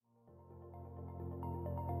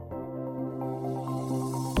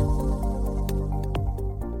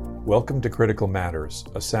Welcome to Critical Matters,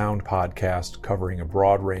 a sound podcast covering a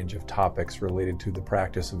broad range of topics related to the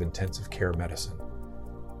practice of intensive care medicine.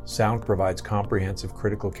 Sound provides comprehensive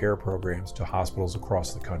critical care programs to hospitals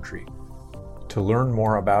across the country. To learn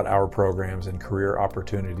more about our programs and career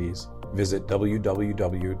opportunities, visit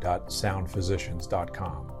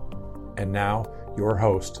www.soundphysicians.com. And now, your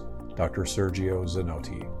host, Dr. Sergio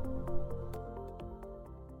Zanotti.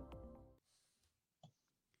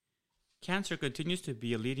 Cancer continues to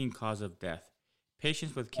be a leading cause of death.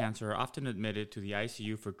 Patients with cancer are often admitted to the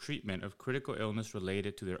ICU for treatment of critical illness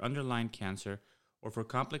related to their underlying cancer or for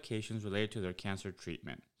complications related to their cancer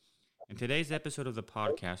treatment. In today's episode of the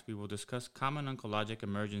podcast, we will discuss common oncologic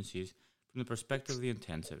emergencies from the perspective of the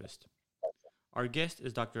intensivist. Our guest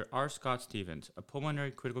is Dr. R. Scott Stevens, a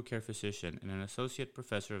pulmonary critical care physician and an associate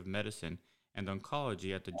professor of medicine and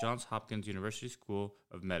oncology at the Johns Hopkins University School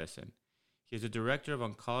of Medicine. He is the Director of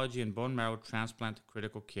Oncology and Bone Marrow Transplant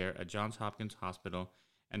Critical Care at Johns Hopkins Hospital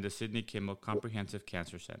and the Sidney Kimmel Comprehensive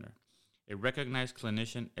Cancer Center, a recognized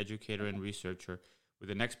clinician, educator, and researcher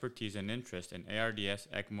with an expertise and interest in ARDS,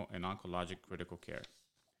 ECMO, and oncologic critical care.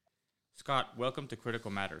 Scott, welcome to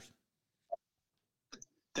Critical Matters.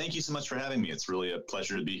 Thank you so much for having me. It's really a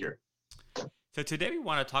pleasure to be here. So today we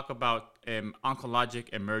want to talk about oncologic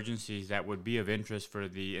emergencies that would be of interest for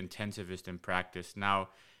the intensivist in practice. Now,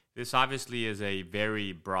 this obviously is a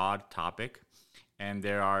very broad topic, and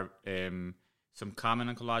there are some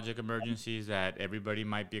common oncologic emergencies that everybody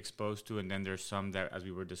might be exposed to, and then there's some that, as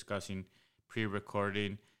we were discussing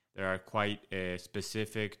pre-recording, that are quite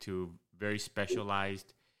specific to very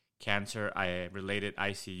specialized cancer-related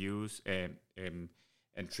ICUs and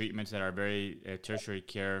treatments that are very tertiary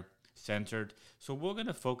care centered. So we're going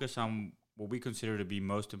to focus on what we consider to be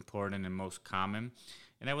most important and most common.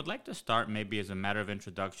 And I would like to start maybe as a matter of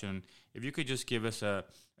introduction, if you could just give us an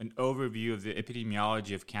overview of the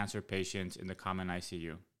epidemiology of cancer patients in the common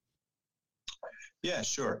ICU. Yeah,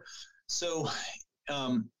 sure. So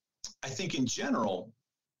I think in general,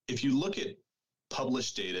 if you look at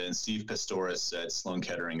published data, and Steve Pastoris at Sloan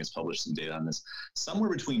Kettering has published some data on this,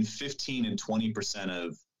 somewhere between 15 and 20%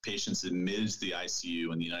 of patients admitted to the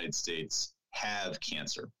ICU in the United States have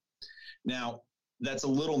cancer. Now, that's a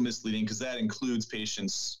little misleading because that includes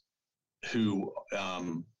patients who,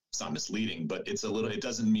 it's not misleading, but it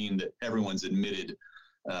doesn't mean that everyone's admitted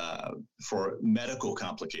for medical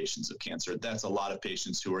complications of cancer. That's a lot of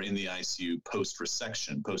patients who are in the ICU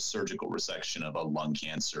post-resection, post-surgical resection of a lung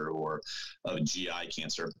cancer or a GI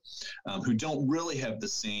cancer, who don't really have the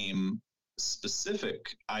same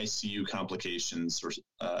specific ICU complications or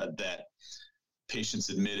that patients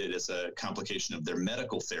admitted as a complication of their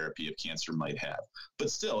medical therapy of cancer might have.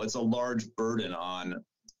 But still, it's a large burden on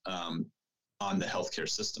the healthcare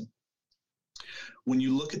system. When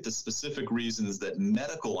you look at the specific reasons that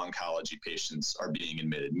medical oncology patients are being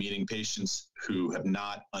admitted, meaning patients who have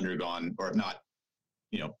not undergone or have not,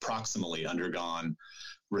 proximally undergone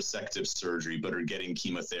resective surgery, but are getting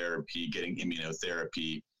chemotherapy, getting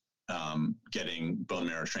immunotherapy, getting bone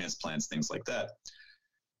marrow transplants, things like that.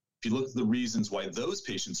 If you look at the reasons why those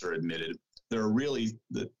patients are admitted, there are really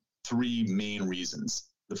the three main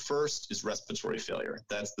reasons. The first is respiratory failure.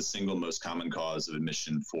 That's the single most common cause of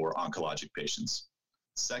admission for oncologic patients.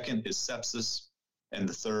 Second is sepsis, and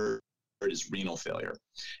the third is renal failure.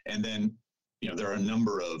 And then, there are a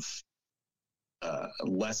number of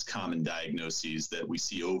less common diagnoses that we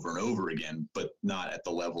see over and over again, but not at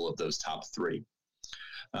the level of those top three.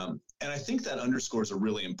 And I think that underscores a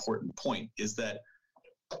really important point, is that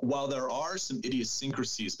while there are some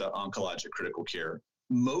idiosyncrasies about oncologic critical care,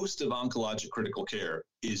 most of oncologic critical care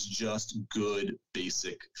is just good,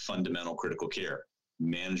 basic, fundamental critical care.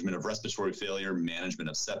 Management of respiratory failure, management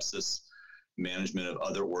of sepsis, management of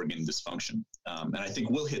other organ dysfunction. And I think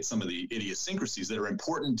we'll hit some of the idiosyncrasies that are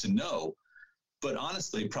important to know, but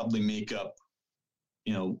honestly probably make up,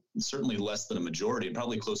 certainly less than a majority, and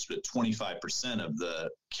probably closer to 25% of the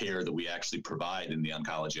care that we actually provide in the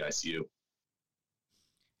oncology ICU.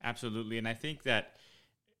 Absolutely. And I think that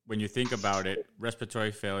when you think about it,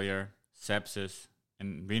 respiratory failure, sepsis,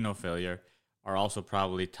 and renal failure are also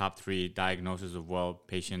probably top three diagnoses of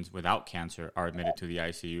patients without cancer are admitted to the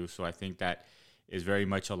ICU. So I think that is very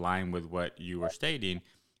much aligned with what you were stating,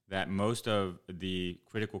 that most of the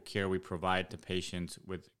critical care we provide to patients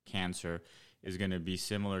with cancer is going to be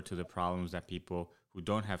similar to the problems that people who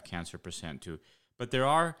don't have cancer present to. But there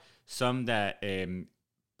are some that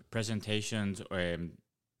presentations or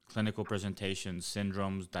clinical presentations,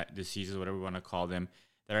 syndromes, diseases, whatever we want to call them,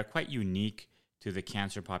 that are quite unique to the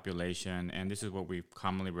cancer population, and this is what we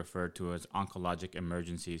commonly refer to as oncologic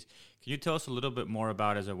emergencies. Can you tell us a little bit more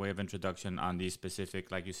about, as a way of introduction, on these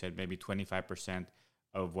specific, like you said, maybe 25%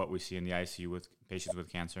 of what we see in the ICU with patients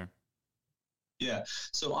with cancer? Yeah.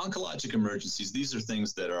 So oncologic emergencies, these are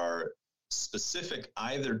things that are specific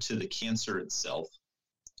either to the cancer itself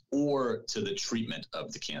or to the treatment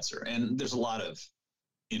of the cancer. And there's a lot of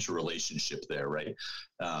interrelationship there, right?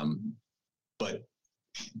 But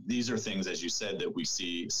these are things, as you said, that we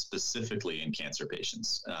see specifically in cancer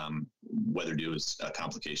patients, whether due to a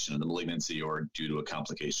complication of the malignancy or due to a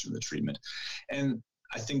complication of the treatment. And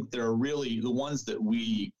I think they're really the ones that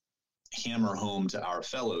we hammer home to our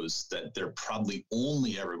fellows that they're probably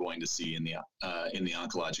only ever going to see in the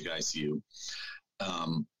oncologic ICU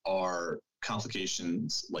are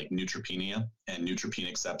complications like neutropenia and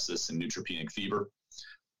neutropenic sepsis and neutropenic fever,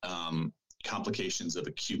 complications of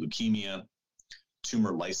acute leukemia,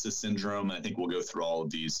 tumor lysis syndrome. I think we'll go through all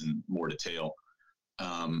of these in more detail.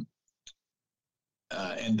 And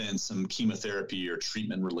then some chemotherapy or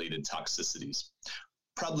treatment-related toxicities.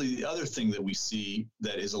 Probably the other thing that we see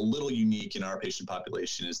that is a little unique in our patient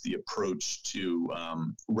population is the approach to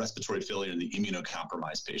respiratory failure in the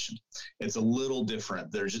immunocompromised patient. It's a little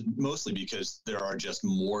different. There's mostly because there are just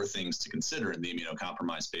more things to consider in the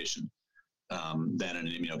immunocompromised patient than in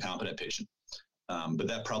an immunocompetent patient. But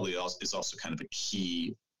that probably is also kind of a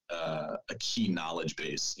key knowledge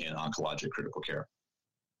base in oncologic critical care.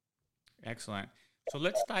 Excellent. So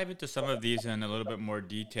let's dive into some of these in a little bit more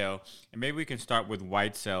detail, and maybe we can start with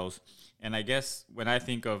white cells. And I guess when I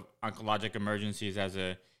think of oncologic emergencies as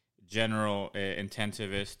a general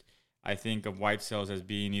intensivist, I think of white cells as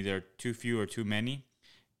being either too few or too many.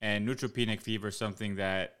 And neutropenic fever is something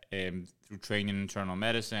that through training in internal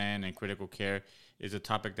medicine and critical care is a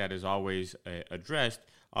topic that is always addressed,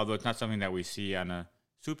 although it's not something that we see on a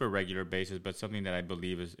super regular basis, but something that I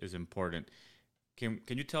believe is important. Can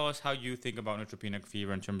you tell us how you think about neutropenic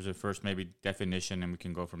fever in terms of first maybe definition, and we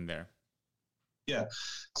can go from there? Yeah.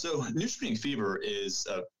 So neutropenic fever is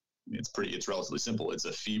it's relatively simple. It's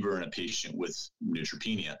a fever in a patient with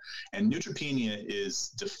neutropenia, and neutropenia is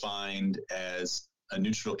defined as a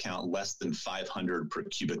neutrophil count less than 500 per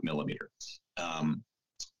cubic millimeter.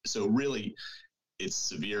 So really, it's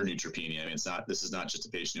severe neutropenia. I mean, this is not just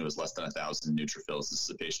a patient who has less than 1,000 neutrophils. This is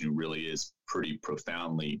a patient who really is pretty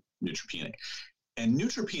profoundly neutropenic. And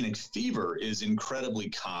neutropenic fever is incredibly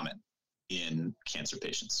common in cancer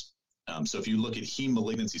patients. So if you look at heme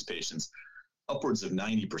malignancies patients, upwards of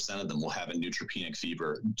 90% of them will have a neutropenic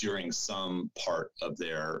fever during some part of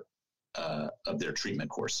their treatment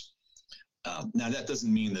course. Now, that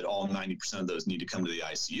doesn't mean that all 90% of those need to come to the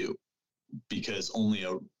ICU, because only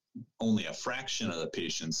a fraction of the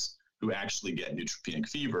patients who actually get neutropenic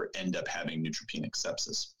fever end up having neutropenic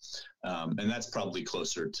sepsis. And that's probably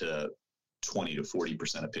closer to 20 to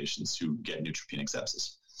 40% of patients who get neutropenic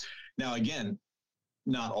sepsis. Now, again,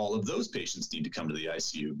 not all of those patients need to come to the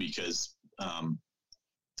ICU, because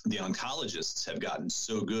the oncologists have gotten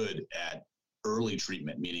so good at early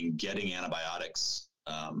treatment, meaning getting antibiotics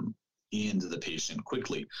into the patient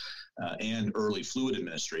quickly, and early fluid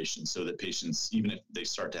administration, so that patients, even if they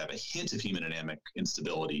start to have a hint of hemodynamic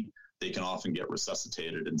instability, they can often get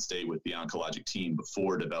resuscitated and stay with the oncologic team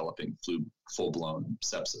before developing full-blown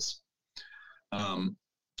sepsis.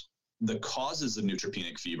 The causes of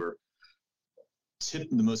neutropenic fever,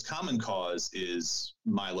 the most common cause is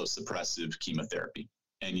myelosuppressive chemotherapy.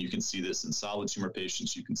 And you can see this in solid tumor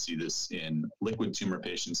patients. You can see this in liquid tumor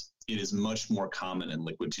patients. It is much more common in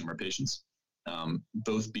liquid tumor patients,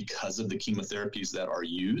 both because of the chemotherapies that are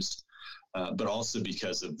used, but also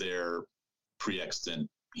because of their pre-extant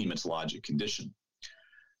hematologic condition.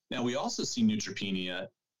 Now, we also see neutropenia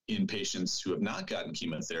in patients who have not gotten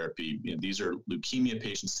chemotherapy. These are leukemia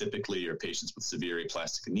patients typically, or patients with severe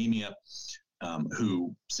aplastic anemia,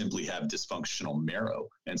 who simply have dysfunctional marrow.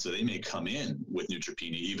 And so they may come in with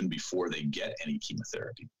neutropenia even before they get any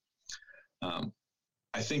chemotherapy.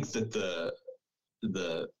 I think that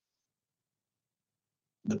the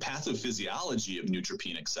pathophysiology of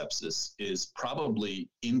neutropenic sepsis is probably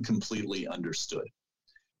incompletely understood.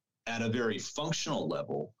 At a very functional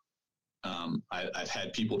level, I've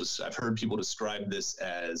heard people describe this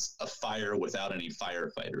as a fire without any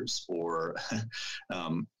firefighters, or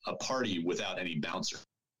a party without any bouncers.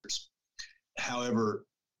 However,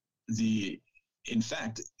 in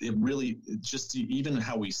fact, it really just even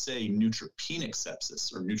how we say neutropenic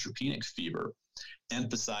sepsis or neutropenic fever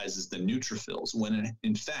emphasizes the neutrophils, when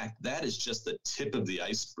in fact that is just the tip of the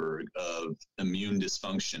iceberg of immune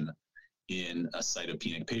dysfunction in a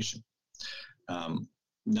cytopenic patient.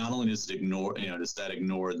 not only does it ignore, does that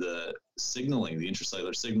ignore the signaling, the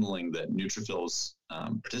intracellular signaling that neutrophils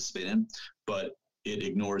participate in, but it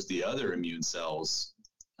ignores the other immune cells,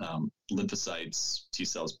 lymphocytes, T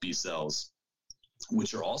cells, B cells,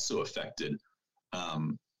 which are also affected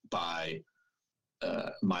by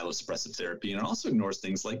myelosuppressive therapy, and it also ignores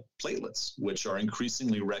things like platelets, which are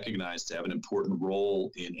increasingly recognized to have an important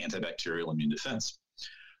role in antibacterial immune defense.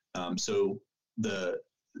 So the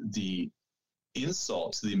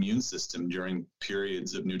insult to the immune system during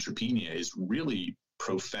periods of neutropenia is really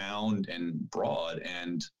profound and broad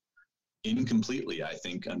and incompletely, I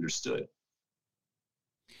think, understood.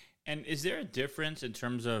 And is there a difference in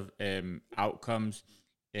terms of outcomes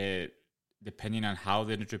depending on how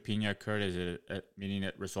the neutropenia occurred? Is it meaning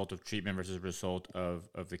a result of treatment versus a result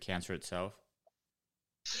of the cancer itself?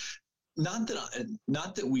 Not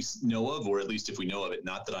that we know of, or at least if we know of it,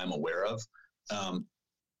 not that I'm aware of.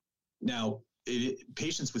 Now,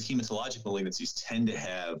 patients with hematologic malignancies tend to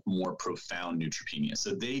have more profound neutropenia,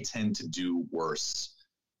 so they tend to do worse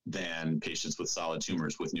than patients with solid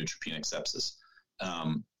tumors with neutropenic sepsis.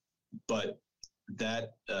 But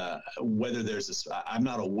that whether there's I'm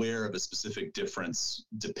not aware of a specific difference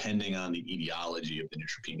depending on the etiology of the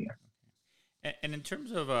neutropenia. And in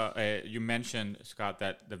terms of, you mentioned, Scott,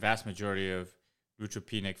 that the vast majority of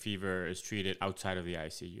neutropenic fever is treated outside of the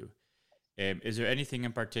ICU. Is there anything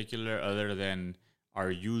in particular other than our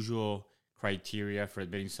usual criteria for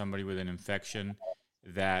admitting somebody with an infection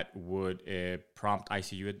that would prompt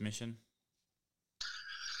ICU admission?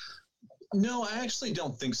 No, I actually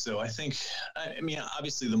don't think so. I mean,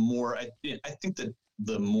 obviously, I think that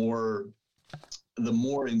the more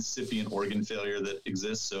incipient organ failure that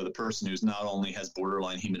exists, so the person who's not only has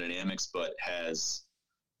borderline hemodynamics but has,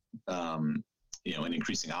 an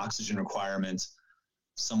increasing oxygen requirement,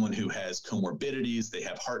 someone who has comorbidities, they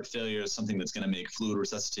have heart failure, something that's going to make fluid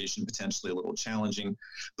resuscitation potentially a little challenging.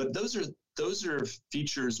 But those are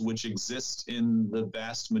features which exist in the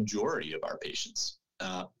vast majority of our patients.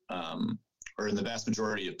 Or in the vast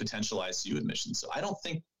majority of potential ICU admissions. So I don't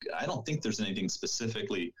think there's anything specific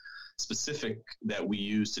that we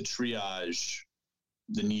use to triage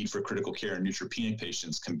the need for critical care in neutropenic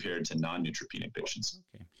patients compared to non-neutropenic patients.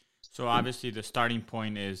 Okay. So obviously the starting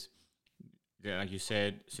point is, like you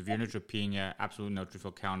said, severe neutropenia, absolute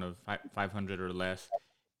neutrophil count of 500 or less,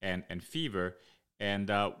 and fever.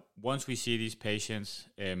 And once we see these patients,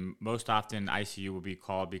 most often ICU will be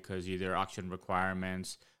called because either oxygen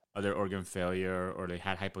requirements, other organ failure, or they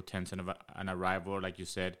had hypotension on arrival. Like you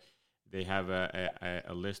said, they have a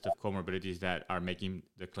list of comorbidities that are making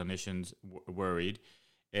the clinicians worried.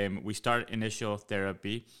 We start initial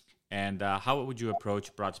therapy. And how would you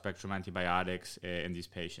approach broad-spectrum antibiotics in these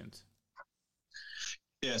patients?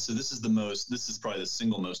 Yeah, so this is probably the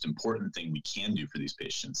single most important thing we can do for these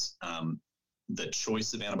patients. The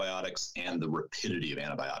choice of antibiotics and the rapidity of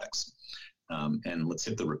antibiotics. And let's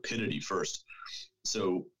hit the rapidity first.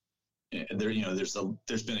 So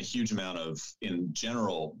there's been a huge amount of, in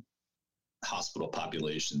general, hospital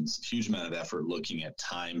populations, huge amount of effort looking at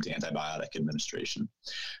timed antibiotic administration.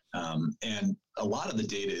 And a lot of the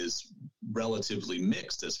data is relatively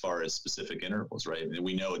mixed as far as specific intervals, right? And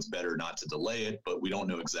we know it's better not to delay it, but we don't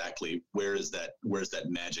know exactly where's that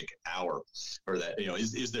magic hour, or that,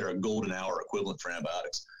 is there a golden hour equivalent for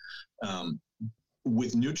antibiotics?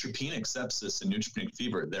 With neutropenic sepsis and neutropenic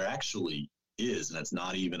fever, there actually is, and it's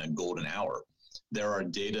not even a golden hour. There are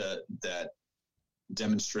data that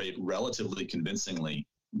demonstrate relatively convincingly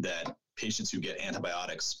that patients who get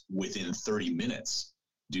antibiotics within 30 minutes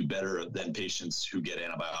do better than patients who get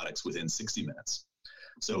antibiotics within 60 minutes.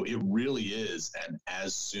 So it really is an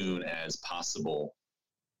as soon as possible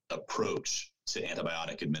approach to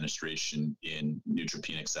antibiotic administration in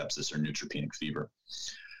neutropenic sepsis or neutropenic fever.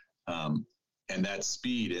 And that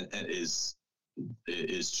speed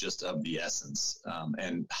is just of the essence.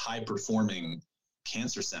 And high-performing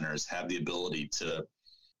cancer centers have the ability to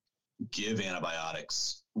give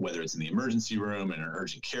antibiotics, whether it's in the emergency room, in an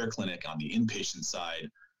urgent care clinic, on the inpatient side,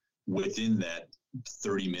 within that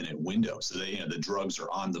 30-minute window. So the drugs are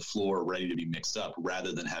on the floor, ready to be mixed up,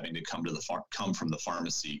 rather than having to come from the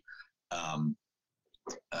pharmacy and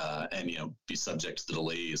be subject to the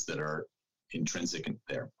delays that are intrinsic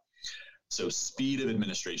there. So speed of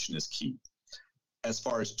administration is key. As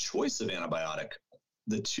far as choice of antibiotic,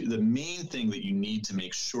 the main thing that you need to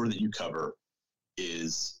make sure that you cover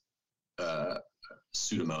is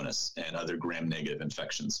Pseudomonas and other gram-negative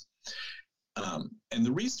infections. And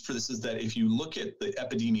the reason for this is that if you look at the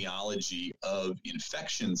epidemiology of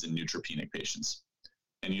infections in neutropenic patients,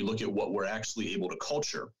 and you look at what we're actually able to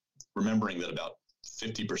culture, remembering that about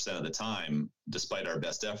 50% of the time, despite our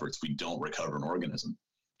best efforts, we don't recover an organism.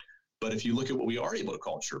 But if you look at what we are able to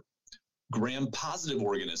culture, gram-positive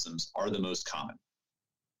organisms are the most common.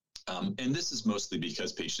 And this is mostly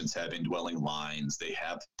because patients have indwelling lines, they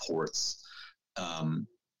have ports,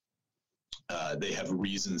 they have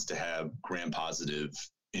reasons to have gram-positive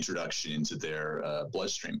introduction into their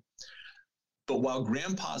bloodstream. But while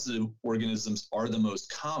gram-positive organisms are the most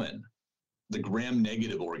common, the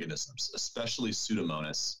gram-negative organisms, especially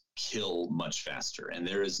Pseudomonas, kill much faster. And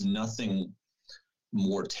there is nothing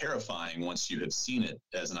more terrifying once you have seen it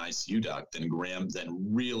as an ICU doc than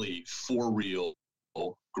really for real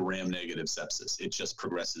gram-negative sepsis. It just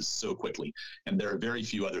progresses so quickly. And there are very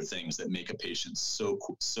few other things that make a patient so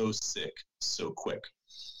sick so quick.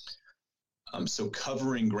 So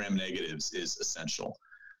covering gram-negatives is essential.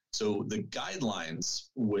 So the guidelines,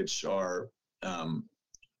 which are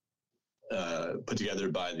put together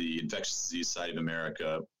by the Infectious Disease Society of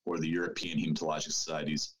America or the European Hematologic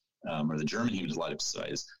Societies or the German Hematologic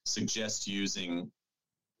Societies, suggest using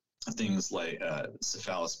things like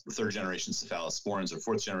third-generation cephalosporins or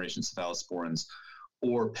fourth-generation cephalosporins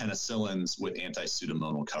or penicillins with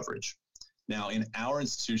anti-pseudomonal coverage. Now, in our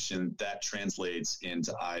institution, that translates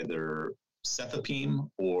into either cefepime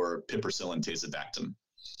or piperacillin tazobactam.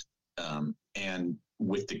 And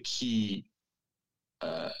with the key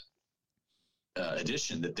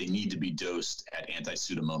addition that they need to be dosed at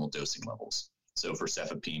anti-pseudomonal dosing levels. So for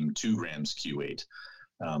cefepime, 2 grams Q8,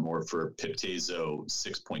 or for piptazo,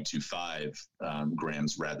 6.25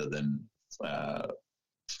 grams rather than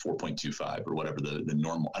 4.25 or whatever the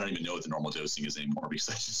normal. I don't even know what the normal dosing is anymore because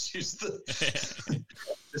I just use the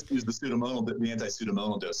pseudomonal, the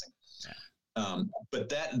anti-pseudomonal dosing. But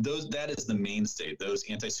that is the mainstay. Those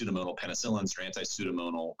anti-pseudomonal penicillins or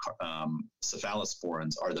anti-pseudomonal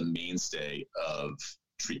cephalosporins are the mainstay of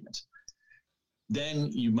treatment.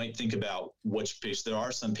 Then you might think about which patients. There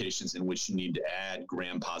are some patients in which you need to add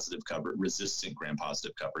gram-positive coverage, resistant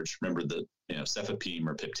gram-positive coverage. Remember that cefepime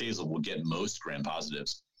or piptazo will get most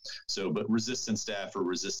gram-positives. So, but resistant staph or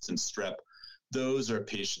resistant strep, those are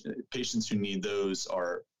patients who need those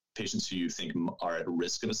are patients who you think are at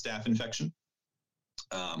risk of a staph infection.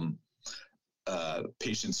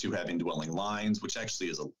 Patients who have indwelling lines, which actually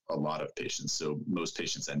is a lot of patients. So most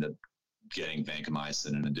patients end up getting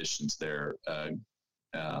vancomycin in addition to their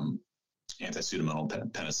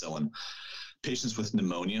anti-pseudomonal penicillin. Patients with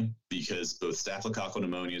pneumonia, because both staphylococcal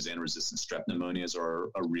pneumonias and resistant strep pneumonias are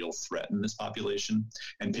a real threat in this population,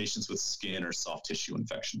 and patients with skin or soft tissue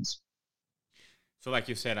infections. So like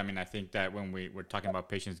you said, I mean, I think that when we're talking about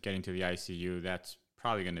patients getting to the ICU, that's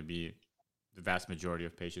probably going to be the vast majority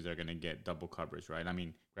of patients are going to get double coverage, right? I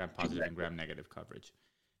mean, gram-positive and gram-negative coverage.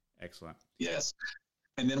 Excellent. Yes.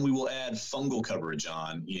 And then we will add fungal coverage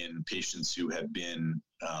on in patients who have been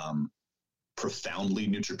profoundly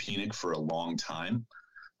neutropenic for a long time.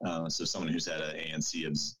 So someone who's had an ANC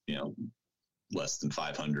of, less than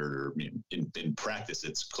 500, or in practice,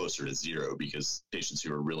 it's closer to 0 because patients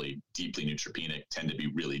who are really deeply neutropenic tend to be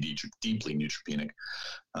really deeply neutropenic.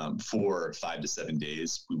 For 5 to 7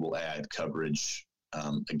 days, we will add coverage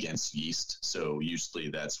against yeast. So usually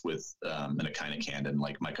that's with an echinocandin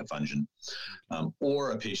like micafungin,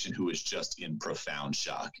 or a patient who is just in profound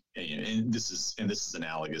shock. And this is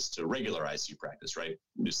analogous to regular ICU practice, right?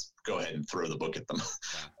 Just go ahead and throw the book at them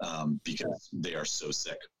because they are so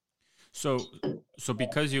sick. So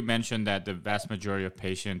because you mentioned that the vast majority of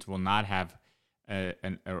patients will not have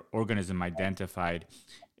an organism identified,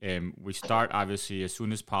 we start obviously as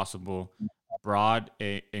soon as possible, broad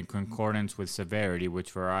in concordance with severity,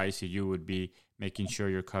 which for our ICU would be making sure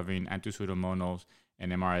you're covering anti-pseudomonals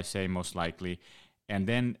and MRSA most likely. And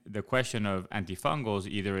then the question of antifungals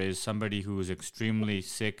either is somebody who is extremely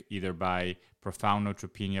sick, either by profound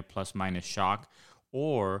neutropenia plus minus shock,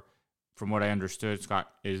 or from what I understood,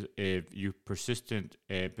 Scott, is if you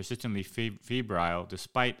persistently febrile,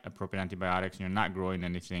 despite appropriate antibiotics, and you're not growing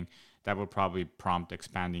anything, that will probably prompt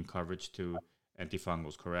expanding coverage to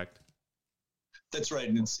antifungals, correct? That's right.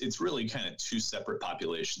 And it's really kind of 2 separate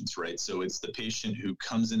populations, right? So it's the patient who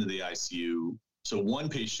comes into the ICU. So one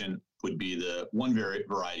patient would be one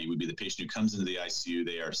variety would be the patient who comes into the ICU,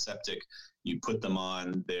 they are septic, you put them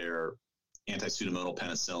on their anti-pseudomonal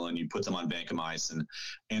penicillin, you put them on vancomycin,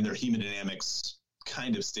 and their hemodynamics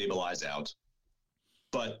kind of stabilize out,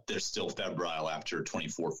 but they're still febrile after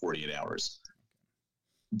 24, 48 hours.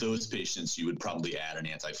 Those patients you would probably add an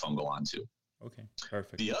antifungal onto. Okay,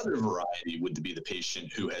 perfect. The other variety would be the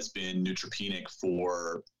patient who has been neutropenic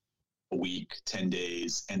for a week, 10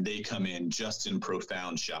 days, and they come in just in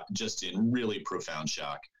really profound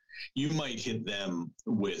shock. you might hit them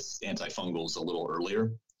with antifungals a little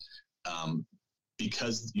earlier,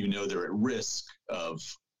 because they're at risk of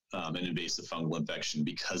an invasive fungal infection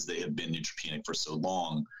because they have been neutropenic for so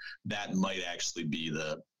long. That might actually be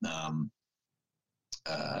the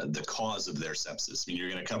cause of their sepsis. I mean,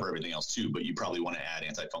 you're going to cover everything else too, but you probably want to add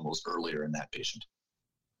antifungals earlier in that patient.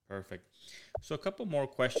 Perfect. So a couple more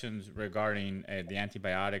questions regarding the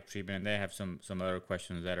antibiotic treatment, and they have some other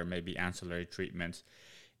questions that are maybe ancillary treatments.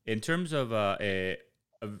 In terms of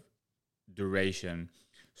duration,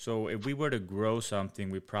 so if we were to grow something,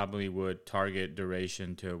 we probably would target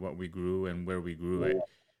duration to what we grew and where we grew it.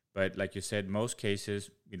 But like you said, most cases,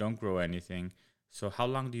 we don't grow anything. So how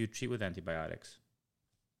long do you treat with antibiotics?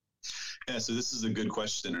 Yeah, so this is a good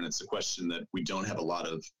question, and it's a question that we don't have a lot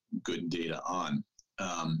of good data on.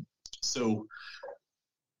 So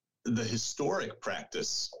the historic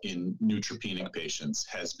practice in neutropenic patients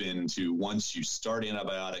has been to, once you start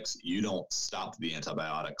antibiotics, you don't stop the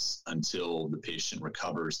antibiotics until the patient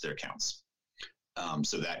recovers their counts.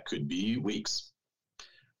 So that could be weeks.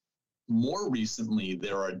 More recently,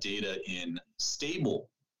 there are data in stable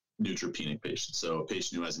neutropenic patients, so a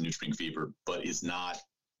patient who has a neutropenic fever but is not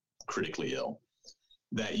critically ill,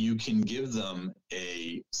 that you can give them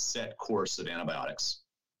a set course of antibiotics,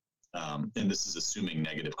 and this is assuming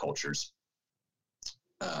negative cultures,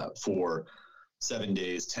 for 7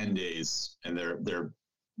 days, 10 days, and they're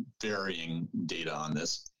varying data on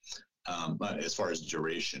this as far as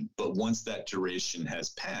duration. But once that duration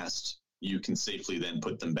has passed, you can safely then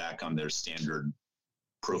put them back on their standard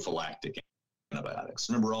prophylactic antibiotics.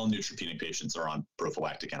 Remember, all neutropenic patients are on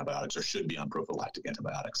prophylactic antibiotics or should be on prophylactic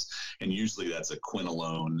antibiotics. And usually that's a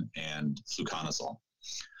quinolone and fluconazole.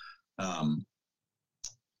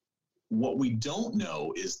 What we don't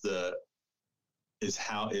know is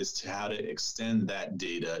how to extend that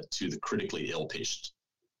data to the critically ill patient,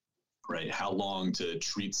 right? How long to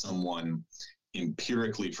treat someone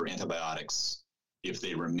empirically for antibiotics if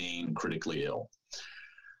they remain critically ill.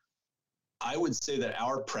 I would say that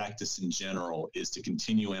our practice in general is to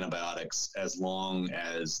continue antibiotics as long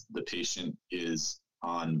as the patient is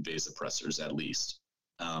on vasopressors at least.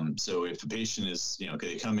 So if the patient is,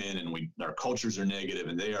 they come in and our cultures are negative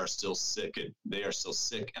and they are still sick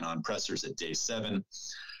and on pressors at day 7,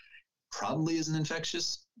 probably isn't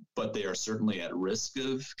infectious, but they are certainly at risk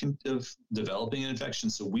of developing an infection.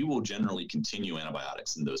 So we will generally continue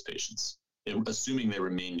antibiotics in those patients, assuming they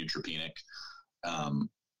remain neutropenic,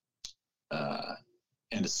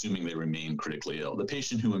 and assuming they remain critically ill. The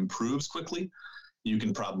patient who improves quickly, you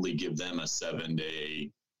can probably give them a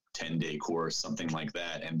 7-day, 10-day course, something like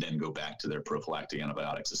that, and then go back to their prophylactic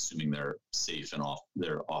antibiotics, assuming they're safe and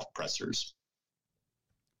they're off pressors.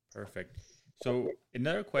 Perfect. So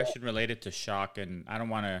another question related to shock, and I don't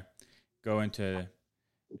want to go into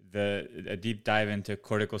a deep dive into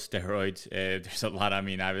corticosteroids. There's a lot,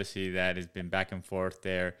 obviously that has been back and forth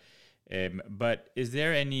there. But is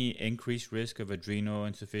there any increased risk of adrenal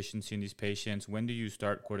insufficiency in these patients? When do you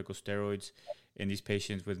start corticosteroids in these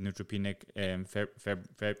patients with neutropenic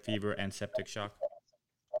fever and septic shock?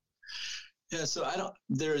 Yeah, so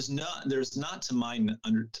there's not to my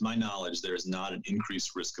knowledge, there is not an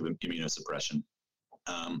increased risk of immunosuppression.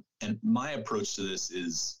 And my approach to this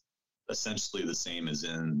is essentially the same as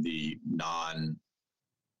in the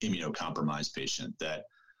non-immunocompromised patient, that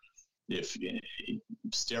if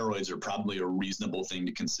steroids are probably a reasonable thing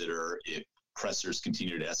to consider. If pressors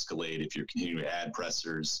continue to escalate, if you're continuing to add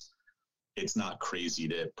pressors, it's not crazy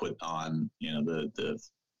to put on, the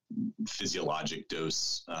physiologic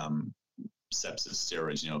dose sepsis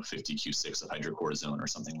steroids, 50 Q6 of hydrocortisone or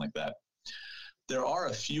something like that. There are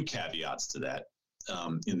a few caveats to that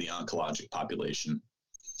in the oncologic population.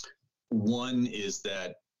 One is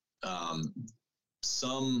that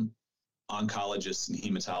some oncologists and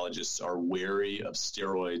hematologists are wary of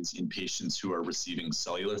steroids in patients who are receiving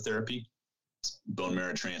cellular therapy, bone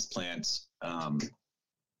marrow transplants,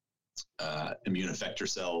 immune effector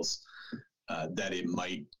cells, that it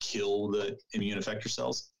might kill the immune effector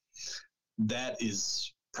cells. That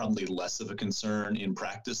is probably less of a concern in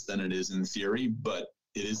practice than it is in theory, but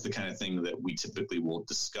it is the kind of thing that we typically will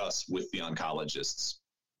discuss with the oncologists.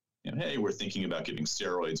 Hey, we're thinking about giving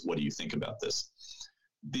steroids. What do you think about this?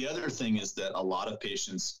 The other thing is that a lot of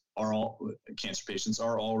cancer patients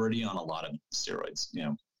are already on a lot of steroids.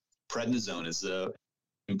 Prednisone is an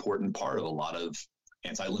important part of a lot of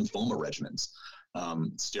anti-lymphoma regimens.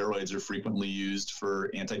 Steroids are frequently used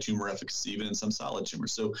for anti-tumor efficacy, even in some solid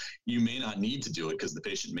tumors. So you may not need to do it because the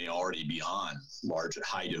patient may already be on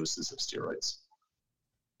high doses of steroids.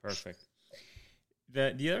 Perfect.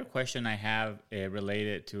 The other question I have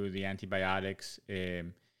related to the antibiotics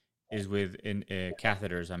is with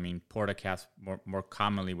catheters. I mean, portacaths more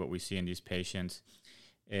commonly what we see in these patients.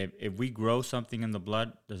 If we grow something in the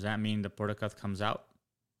blood, does that mean the portacath comes out?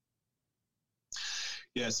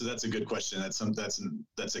 Yeah, so that's a good question.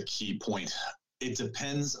 That's a key point. It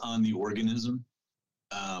depends on the organism.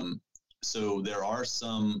 So there are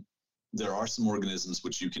some organisms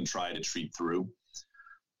which you can try to treat through.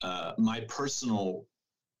 My personal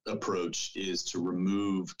approach is to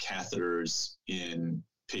remove catheters in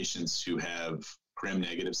patients who have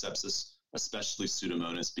gram-negative sepsis, especially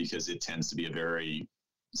Pseudomonas, because it tends to be a very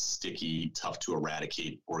sticky, tough to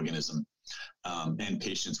eradicate organism, and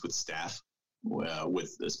patients with staph,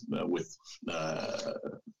 with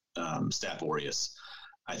Staph aureus.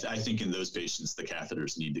 I think in those patients, the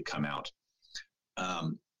catheters need to come out.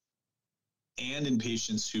 And in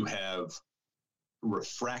patients who have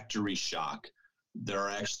refractory shock, there are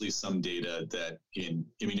actually some data that in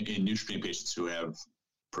neutropenia patients who have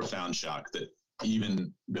profound shock, that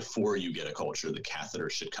even before you get a culture, the catheter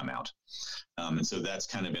should come out. And so that's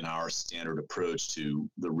kind of been our standard approach to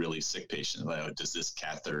the really sick patient. Does this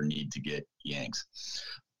catheter need to get yanked?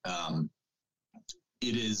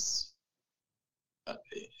 It is,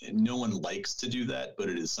 no one likes to do that, but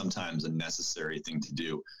it is sometimes a necessary thing to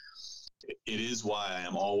do. It is why I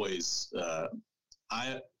am always,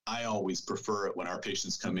 I always prefer it when our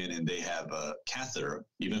patients come in and they have a catheter,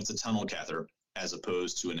 even if it's a tunnel catheter, as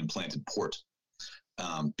opposed to an implanted port,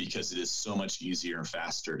 because it is so much easier and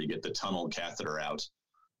faster to get the tunnel catheter out,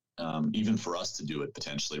 even for us to do it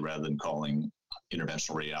potentially, rather than calling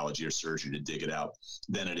interventional radiology or surgery to dig it out,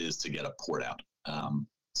 than it is to get a port out.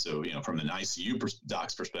 So, from an ICU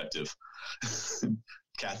doc's perspective,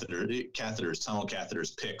 catheters, tunnel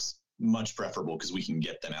catheters, PICCs, much preferable because we can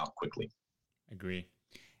get them out quickly. Agree.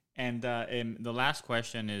 And the last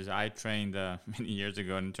question is, I trained many years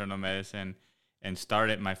ago in internal medicine and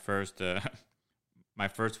started my first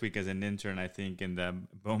week as an intern, I think, in the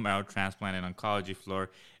bone marrow transplant and oncology floor.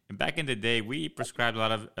 And back in the day, we prescribed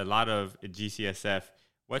a lot of GCSF.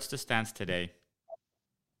 What's the stance today?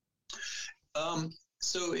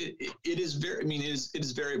 So it is it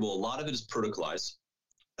is variable. A lot of it is protocolized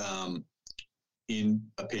in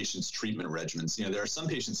a patient's treatment regimens. There are some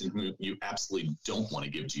patients in whom you absolutely don't want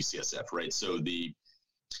to give GCSF, right? So the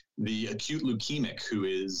acute leukemic who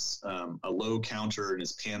is a low counter and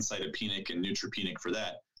is pancytopenic and neutropenic for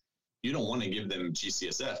that, you don't want to give them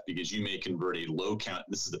GCSF because you may convert a low count.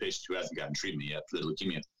 This is the patient who hasn't gotten treatment yet for the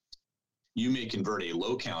leukemia. You may convert a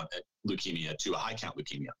low count leukemia to a high count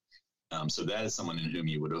leukemia. So that is someone in whom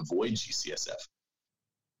you would avoid GCSF.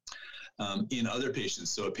 In other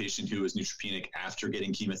patients, so a patient who is neutropenic after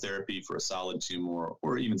getting chemotherapy for a solid tumor,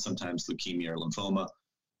 or even sometimes leukemia or lymphoma,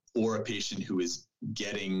 or a patient who is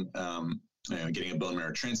getting a bone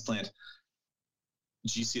marrow transplant,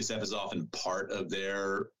 GCSF is often part of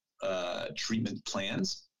their treatment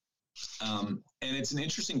plans. And it's an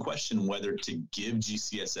interesting question whether to give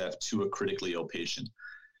GCSF to a critically ill patient.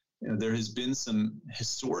 There has been some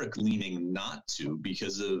historic leaning not to,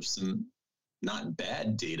 because of some not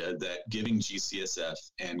bad data that giving GCSF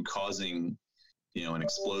and causing, an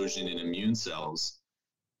explosion in immune cells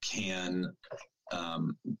can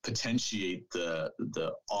potentiate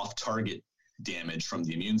the off-target damage from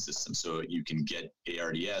the immune system. So you can get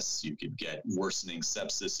ARDS, you could get worsening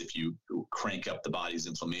sepsis if you crank up the body's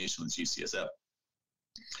inflammation with GCSF.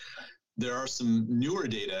 There are some newer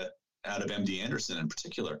data out of MD Anderson in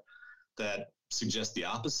particular that suggest the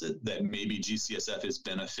opposite, that maybe GCSF is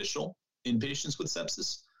beneficial in patients with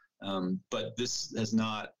sepsis. But this has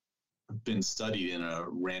not been studied in a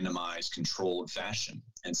randomized, controlled fashion.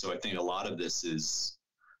 And so I think a lot of this is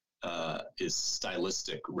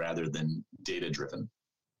stylistic rather than data-driven.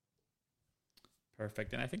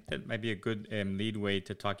 Perfect. And I think that might be a good lead way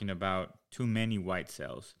to talking about too many white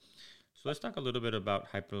cells. So let's talk a little bit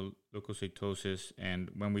about hyperleukocytosis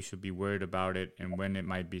and when we should be worried about it and when it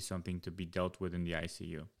might be something to be dealt with in the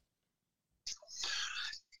ICU.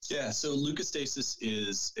 Yeah, so leukostasis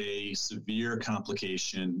is a severe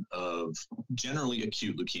complication of generally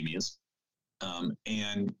acute leukemias,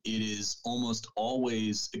 and it is almost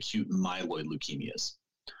always acute myeloid leukemias.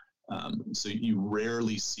 So you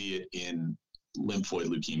rarely see it in lymphoid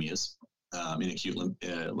leukemias, in acute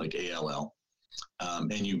like ALL,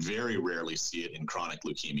 and you very rarely see it in chronic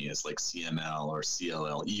leukemias like CML or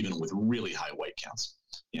CLL, even with really high white counts,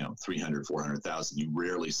 300, 400,000. You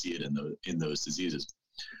rarely see it in those diseases.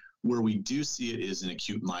 Where we do see it is in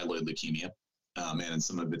acute myeloid leukemia, and in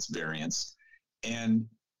some of its variants. And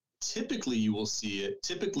typically you will see it,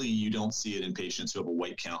 you don't see it in patients who have a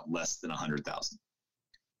white count less than 100,000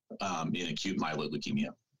 in acute myeloid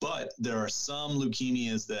leukemia. But there are some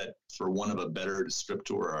leukemias that, for want of a better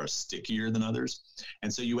descriptor, are stickier than others.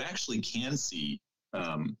 And so you actually can see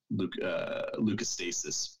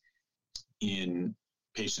leukostasis in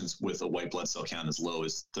patients with a white blood cell count as low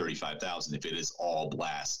as 35,000 if it is all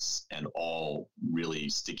blasts and all really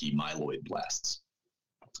sticky myeloid blasts.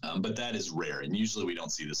 But that is rare. And usually we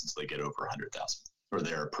don't see this until they get over 100,000 or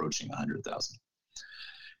they're approaching 100,000.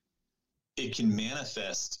 It can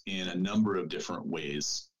manifest in a number of different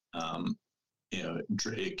ways.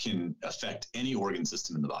 It can affect any organ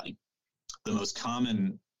system in the body. The most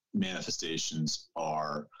common manifestations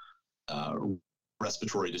are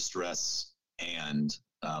respiratory distress and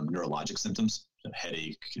neurologic symptoms,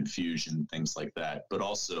 headache, confusion, things like that, but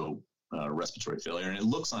also respiratory failure. And it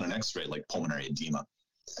looks on an X-ray like pulmonary edema.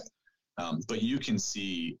 But you can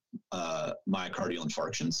see myocardial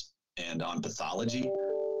infarctions, and on pathology,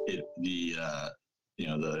 the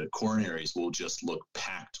coronaries will just look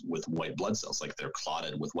packed with white blood cells, like they're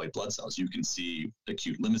clotted with white blood cells. You can see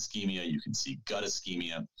acute limb ischemia, you can see gut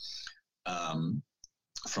ischemia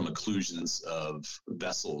from occlusions of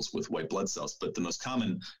vessels with white blood cells. But the most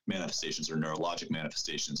common manifestations are neurologic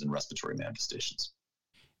manifestations and respiratory manifestations.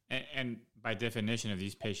 And by definition, if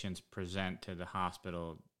these patients present to the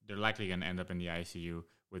hospital, they're likely going to end up in the ICU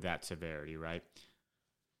with that severity, right?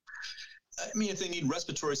 I mean, if they need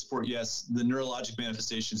respiratory support, yes. The neurologic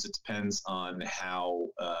manifestations, it depends on how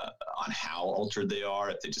altered they are.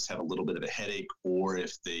 If they just have a little bit of a headache, or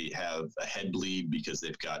if they have a head bleed because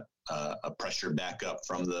they've got a pressure backup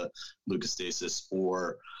from the leukostasis,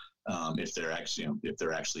 or if they're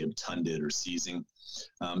actually obtunded or seizing.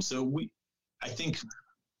 I think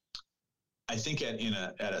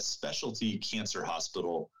at a specialty cancer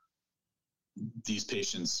hospital, these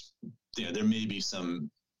patients, there may be some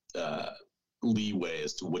leeway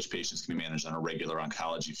as to which patients can be managed on a regular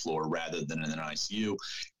oncology floor rather than in an ICU.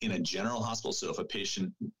 In a general hospital, so if a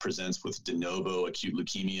patient presents with de novo acute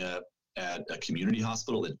leukemia at a community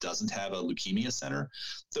hospital that doesn't have a leukemia center,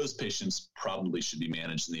 those patients probably should be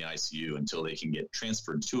managed in the ICU until they can get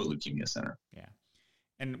transferred to a leukemia center. Yeah.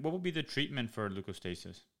 And what would be the treatment for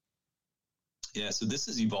leukostasis? Yeah, so this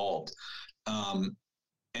has evolved. And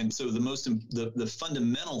so the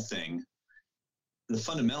fundamental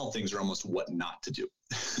things are almost what not to do.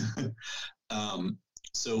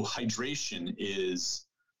 So hydration is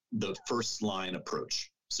the first line approach.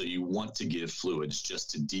 So you want to give fluids just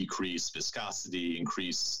to decrease viscosity,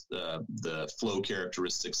 increase the flow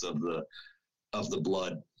characteristics of the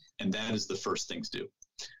blood, and that is the first thing to do.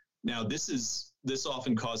 Now, this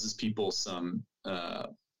often causes people some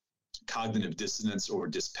cognitive dissonance or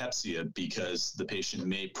dyspepsia because the patient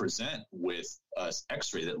may present with an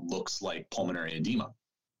X-ray that looks like pulmonary edema.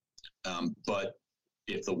 But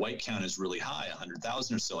if the white count is really high,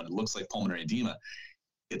 100,000 or so, and it looks like pulmonary edema,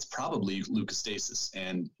 it's probably leukostasis,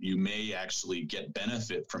 and you may actually get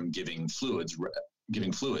benefit from giving fluids.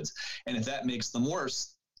 And if that makes them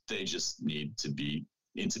worse, they just need to be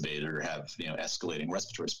intubated or have escalating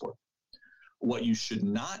respiratory support. What you should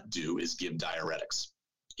not do is give diuretics.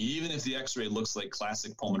 Even if the X-ray looks like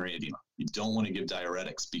classic pulmonary edema, you don't want to give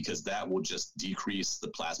diuretics because that will just decrease the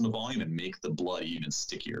plasma volume and make the blood even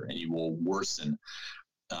stickier, and you will worsen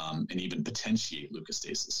and even potentiate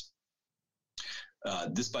leukostasis.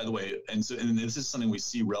 This, by the way, and this is something we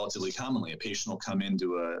see relatively commonly. A patient will come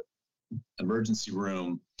into an emergency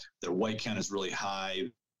room, their white count is really high,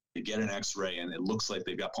 they get an X-ray, and it looks like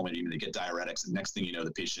they've got pulmonary edema, they get diuretics, and next thing you know,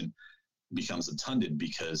 the patient becomes obtunded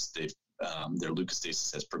because their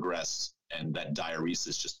leukostasis has progressed, and that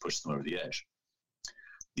diuresis just pushed them over the edge.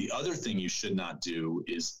 The other thing you should not do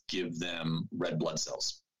is give them red blood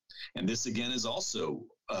cells. And this, again, is also,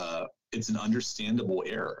 it's an understandable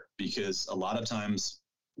error because a lot of times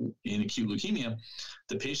in acute leukemia,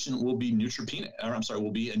 the patient will be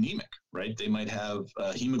will be anemic, right? They might have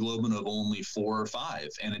a hemoglobin of only 4 or 5,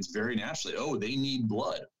 and it's very naturally, they need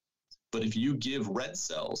blood. But if you give packed red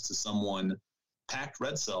cells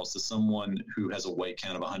to someone who has a white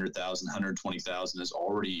count of 100,000, 120,000, is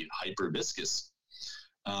already hyperviscous,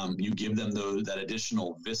 you give them that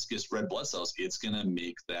additional viscous red blood cells, it's going to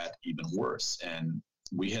make that even worse. And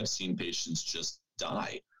we have seen patients just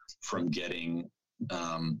die from getting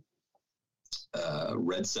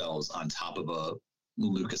red cells on top of a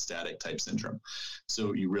leukostatic type syndrome.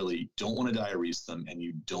 So you really don't want to diurese them, and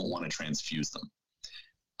you don't want to transfuse them.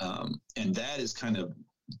 And that is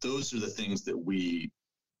those are the things that we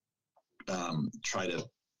try to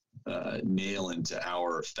nail into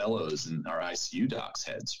our fellows and our ICU docs'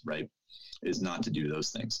 heads, right, is not to do those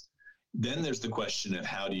things. Then there's the question of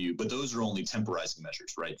but those are only temporizing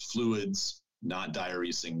measures, right? Fluids, not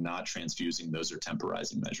diuresing, not transfusing. Those are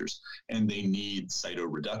temporizing measures, and they need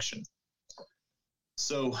cytoreduction.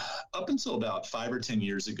 So up until about 5 or 10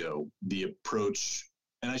 years ago, the approach,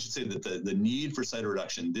 and I should say that the need for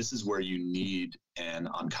cytoreduction, this is where you need an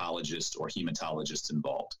oncologist or hematologist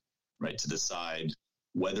involved, right, to decide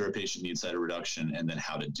whether a patient needs cytoreduction and then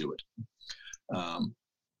how to do it.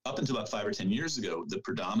 Up until about 5 or 10 years ago, the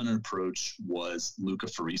predominant approach was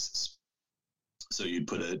leukapheresis. So you'd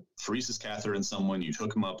put a pheresis catheter in someone, you'd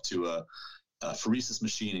hook them up to a pheresis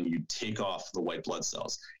machine, and you'd take off the white blood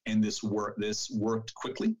cells. And this worked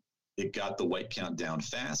quickly. It got the white count down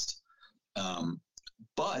fast.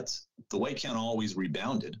 But the white count always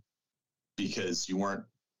rebounded because you weren't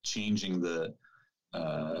changing the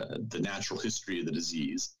natural history of the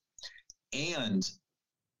disease. And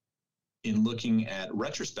in looking at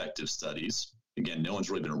retrospective studies, again, no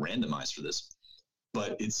one's really been randomized for this,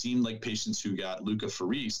 but it seemed like patients who got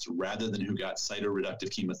leukapheresed rather than who got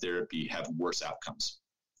cytoreductive chemotherapy have worse outcomes.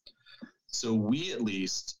 So we, at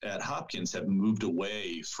least at Hopkins, have moved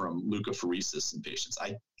away from leukapheresis in patients.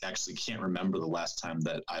 I actually can't remember the last time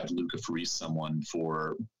that I've leukapheresed someone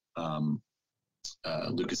for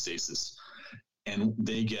leukostasis, and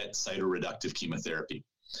they get cytoreductive chemotherapy.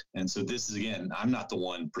 And so this is, again, I'm not the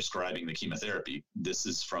one prescribing the chemotherapy. This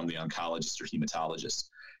is from the oncologist or hematologist.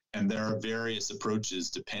 And there are various approaches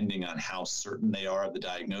depending on how certain they are of the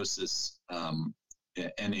diagnosis,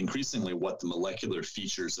 and increasingly what the molecular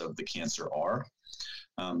features of the cancer are.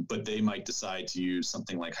 But they might decide to use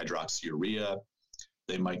something like hydroxyurea.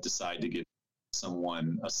 They might decide to give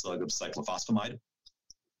someone a slug of cyclophosphamide.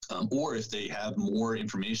 Or if they have more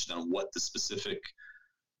information on what the specific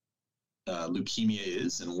leukemia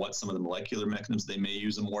is and what some of the molecular mechanisms, they may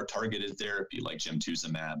use a more targeted therapy like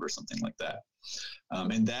gemtuzumab or something like that.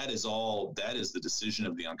 And that is the decision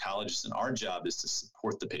of the oncologist. And our job is to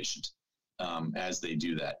support the patient as they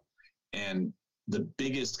do that. And the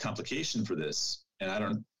biggest complication for this, and I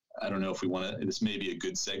don't know if we want to, this may be a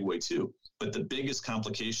good segue too, but the biggest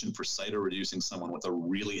complication for cytoreducing someone with a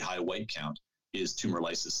really high white count is tumor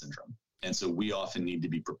lysis syndrome. And so we often need to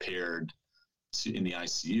be prepared in the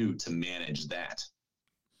ICU to manage that.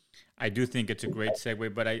 I do think it's a great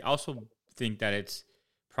segue, but I also think that it's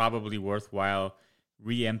probably worthwhile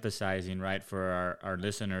re-emphasizing, right, for our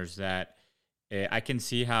listeners that I can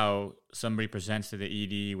see how somebody presents to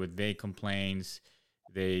the ED with vague complaints.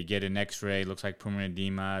 They get an X-ray, looks like pulmonary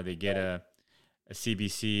edema. They get a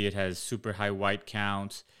CBC, it has super high white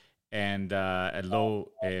counts and a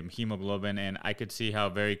low hemoglobin. And I could see how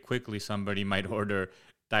very quickly somebody might order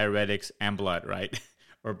diuretics and blood, right?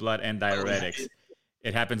 Or blood and diuretics.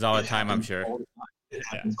 It happens all the time, I'm sure. It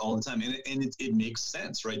happens all the time. And it makes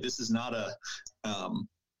sense, right? This is not an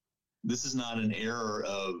error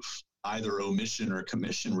of either omission or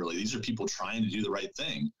commission, really. These are people trying to do the right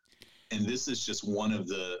thing. And this is just one of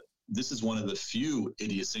the few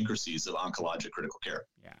idiosyncrasies of oncologic critical care.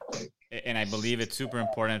 Yeah. And I believe it's super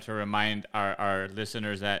important to remind our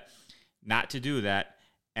listeners that not to do that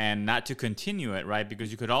and not to continue it, right? Because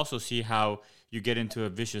you could also see how you get into a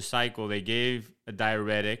vicious cycle. They gave a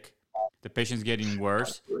diuretic, the patient's getting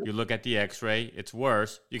worse. You look at the X-ray, it's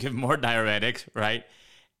worse. You give more diuretics, right?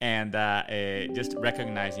 And just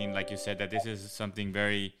recognizing, like you said, that this is something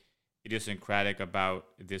very idiosyncratic about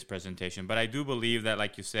this presentation. But I do believe that,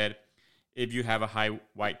 like you said, if you have a high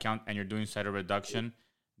white count and you're doing cytoreduction,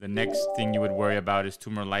 the next thing you would worry about is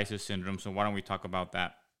tumor lysis syndrome. So why don't we talk about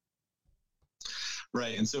that?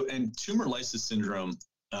 Right. And tumor lysis syndrome,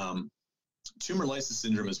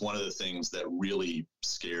 is one of the things that really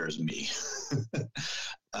scares me.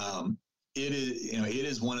 It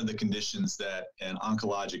is one of the conditions that an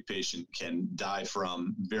oncologic patient can die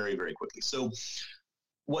from very, very quickly. So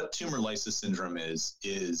what tumor lysis syndrome is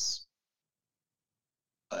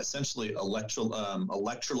essentially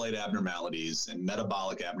electrolyte abnormalities and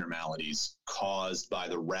metabolic abnormalities caused by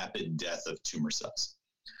the rapid death of tumor cells.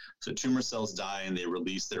 So tumor cells die and they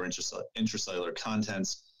release their intracellular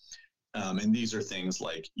contents. And these are things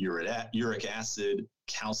like uric acid,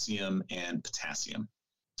 calcium, and potassium.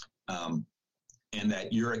 And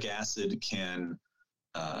that uric acid can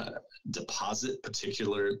deposit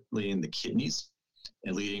particularly in the kidneys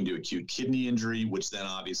and leading to acute kidney injury, which then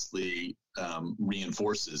obviously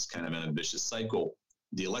reinforces kind of in a vicious cycle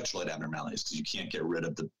the electrolyte abnormalities because you can't get rid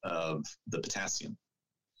of the potassium.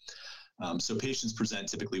 So patients present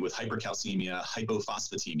typically with hypercalcemia,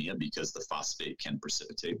 hypophosphatemia because the phosphate can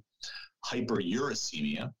precipitate,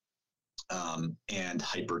 hyperuricemia, and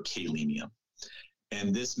hyperkalemia.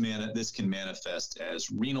 And this can manifest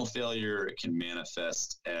as renal failure. It can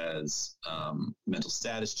manifest as mental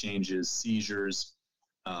status changes, seizures.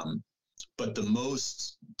 But the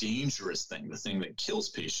most dangerous thing, the thing that kills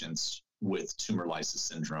patients with tumor lysis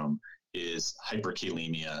syndrome, is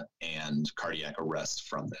hyperkalemia and cardiac arrest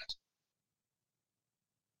from that.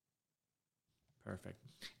 Perfect.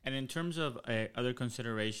 And in terms of other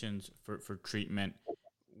considerations for treatment,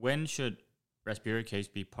 when should respiratory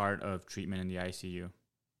be part of treatment in the ICU?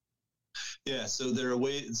 Yeah, so there are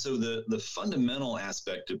ways. So the fundamental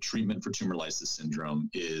aspect of treatment for tumor lysis syndrome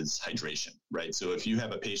is hydration, right? So if you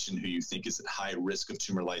have a patient who you think is at high risk of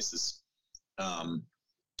tumor lysis,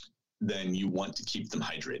 then you want to keep them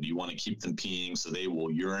hydrated. You want to keep them peeing, so they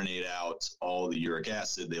will urinate out all the uric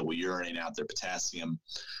acid. They will urinate out their potassium,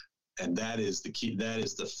 and that is the key. That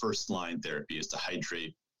is the first line therapy, is to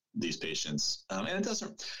hydrate these patients. And it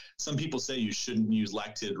doesn't. Some people say you shouldn't use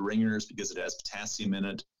lactated ringers because it has potassium in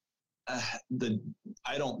it. The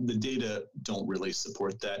data don't really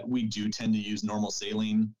support that. We do tend to use normal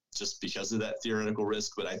saline just because of that theoretical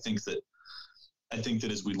risk, but I think that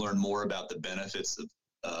as we learn more about the benefits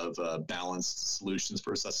of balanced solutions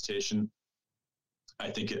for resuscitation, I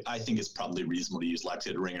think it's probably reasonable to use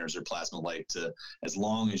lactated ringers or plasma light as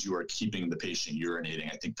long as you are keeping the patient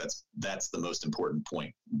urinating. I think that's the most important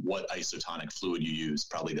point. What isotonic fluid you use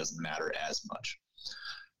probably doesn't matter as much.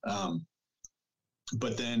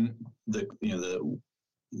 But then the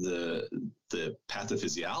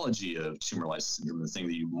pathophysiology of tumor lysis syndrome, the thing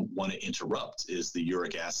that you want to interrupt, is the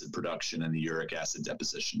uric acid production and the uric acid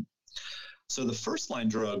deposition. So the first line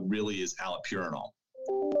drug really is allopurinol.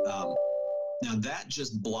 Now that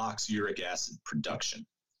just blocks uric acid production.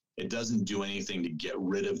 It doesn't do anything to get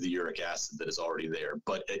rid of the uric acid that is already there,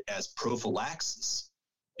 but as prophylaxis,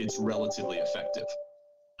 it's relatively effective.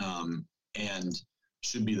 And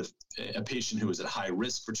should be a patient who is at high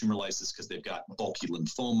risk for tumor lysis because they've got bulky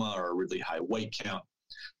lymphoma or a really high white count.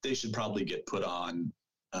 They should probably get put on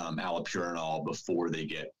allopurinol before they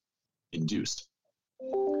get induced.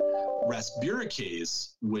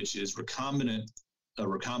 Rasburicase, which is a recombinant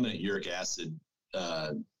uric acid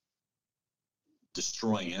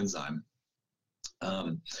destroying enzyme,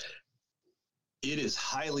 it is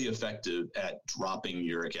highly effective at dropping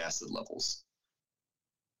uric acid levels.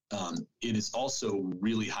 It is also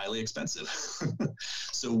really highly expensive.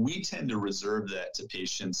 So we tend to reserve that to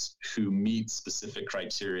patients who meet specific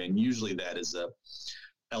criteria, and usually that is a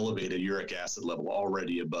elevated uric acid level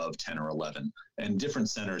already above 10 or 11. And different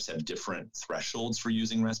centers have different thresholds for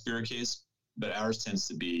using rasburicase, but ours tends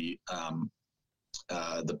to be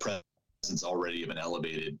the presence already of an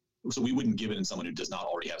elevated. So we wouldn't give it in someone who does not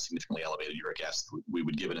already have significantly elevated uric acid. We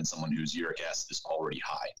would give it in someone whose uric acid is already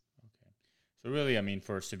high. So really, I mean,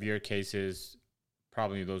 for severe cases,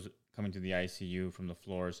 probably those coming to the ICU from the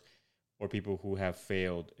floors, or people who have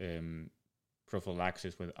failed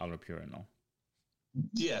prophylaxis with allopurinol.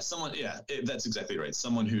 Yeah, that's exactly right.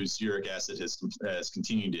 Someone whose uric acid has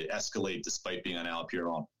continued to escalate despite being on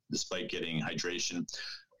allopurinol, despite getting hydration.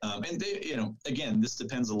 And they, again, this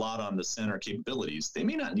depends a lot on the center capabilities. They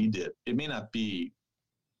may not need to. It may not be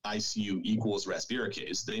ICU equals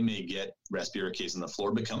rasburicase. They may get rasburicase on the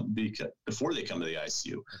floor before they come to the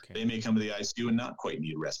ICU. Okay. They may come to the ICU and not quite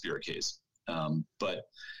need rasburicase. But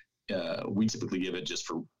we typically give it just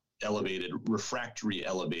for refractory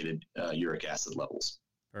elevated uric acid levels.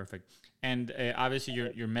 Perfect. And obviously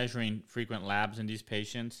you're measuring frequent labs in these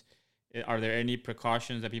patients. Are there any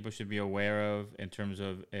precautions that people should be aware of in terms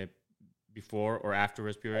of before or after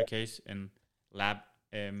rasburicase and lab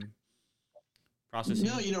processing?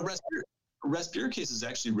 No, rasburicase is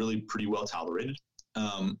actually really pretty well tolerated.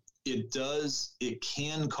 It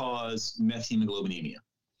can cause methemoglobinemia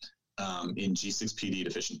in G6PD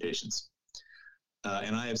deficient patients.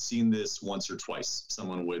 And I have seen this once or twice,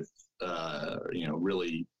 someone with,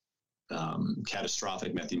 really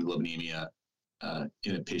catastrophic methemoglobinemia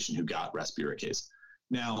in a patient who got rasburicase.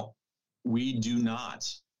 Now, we do not,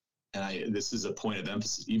 and this is a point of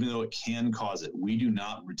emphasis, even though it can cause it, we do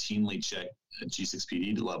not routinely check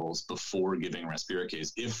G6PD levels before giving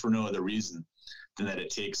rasburicase, if for no other reason than that it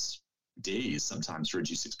takes days sometimes for a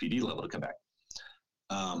G6PD level to come back.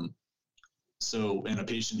 So in a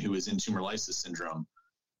patient who is in tumor lysis syndrome,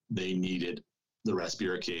 they needed the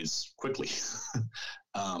rasburicase quickly.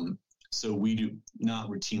 So we do not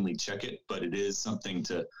routinely check it, but it is something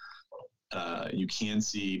you can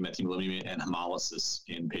see methemoglobinemia and hemolysis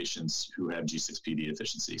in patients who have G6PD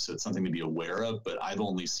deficiency. So it's something to be aware of, but I've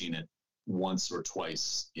only seen it once or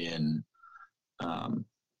twice in the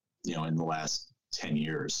last 10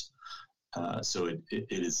 years. So it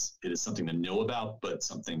is something to know about, but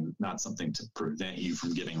not something to prevent you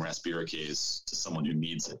from giving rasburicase to someone who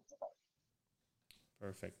needs it.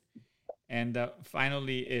 Perfect. And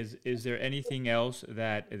finally, is there anything else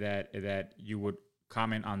that you would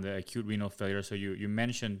comment on the acute renal failure? So you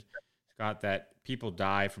mentioned, Scott, that people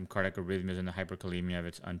die from cardiac arrhythmias and the hyperkalemia if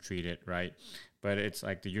it's untreated, right? But it's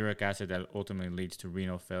like the uric acid that ultimately leads to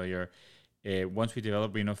renal failure. Once we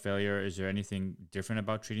develop renal failure, is there anything different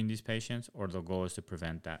about treating these patients, or the goal is to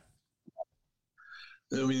prevent that?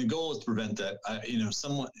 I mean, the goal is to prevent that.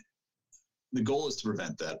 The goal is to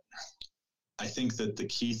prevent that. I think that the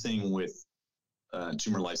key thing with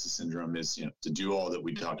tumor lysis syndrome is, to do all that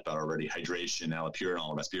we talked about already: hydration,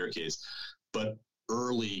 allopurinol, respiricase, but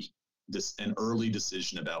an early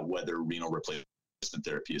decision about whether renal replacement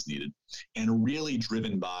therapy is needed, and really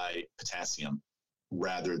driven by potassium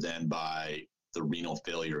rather than by the renal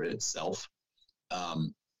failure itself.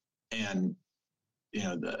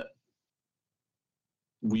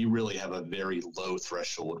 We really have a very low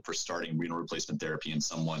threshold for starting renal replacement therapy in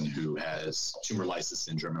someone who has tumor lysis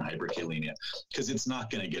syndrome and hyperkalemia, because it's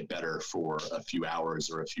not going to get better for a few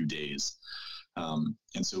hours or a few days.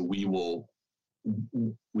 And so we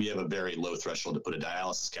have a very low threshold to put a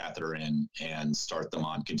dialysis catheter in and start them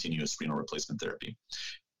on continuous renal replacement therapy.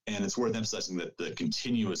 And it's worth emphasizing that the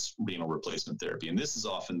continuous renal replacement therapy, and this is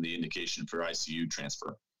often the indication for ICU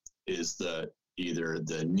transfer, is either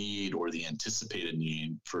the need or the anticipated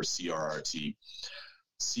need for CRRT.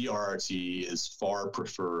 CRRT is far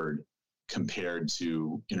preferred compared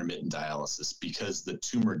to intermittent dialysis because the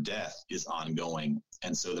tumor death is ongoing.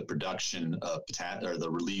 And so the production of the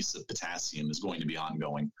release of potassium is going to be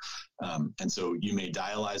ongoing. And so you may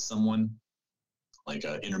dialyze someone like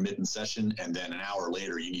an intermittent session, and then an hour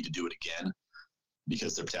later you need to do it again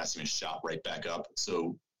because their potassium is shot right back up.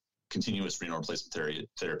 So continuous renal replacement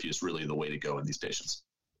therapy is really the way to go in these patients.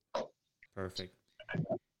 Perfect.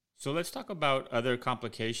 So let's talk about other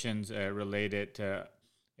complications related to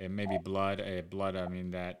maybe blood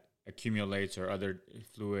that accumulates, or other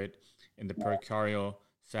fluid in the pericardial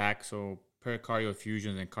sac. So pericardial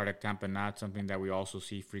effusions and cardiac tamponade, something that we also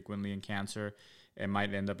see frequently in cancer and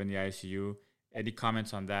might end up in the ICU. Any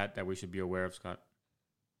comments on that we should be aware of, Scott?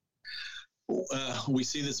 We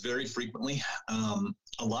see this very frequently.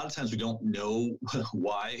 A lot of times we don't know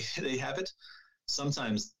why they have it.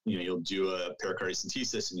 Sometimes, you'll do a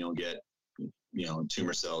pericardiocentesis and you'll get,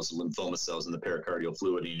 tumor cells, lymphoma cells in the pericardial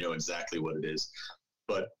fluid, and you know exactly what it is.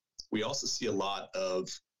 But we also see a lot of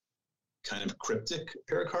kind of cryptic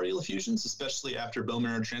pericardial effusions, especially after bone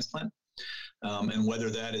marrow transplant. And whether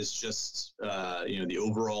that is just, the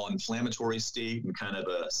overall inflammatory state and kind of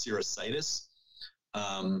a serositis,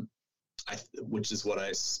 which is what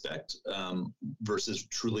I suspect, versus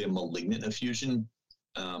truly a malignant effusion.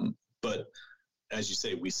 But as you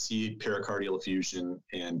say, we see pericardial effusion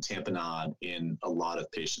and tamponade in a lot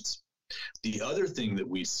of patients. The other thing that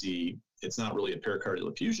we see, it's not really a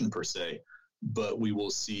pericardial effusion per se, but we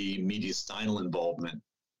will see mediastinal involvement,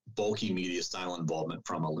 bulky mediastinal involvement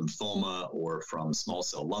from a lymphoma or from small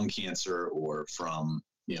cell lung cancer or from,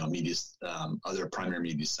 other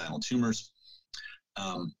primary mediastinal tumors.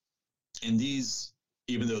 And these,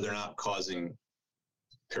 even though they're not causing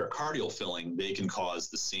pericardial filling, they can cause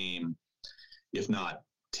the same, if not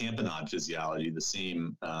tamponade physiology, the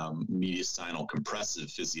same mediastinal compressive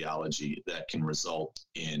physiology that can result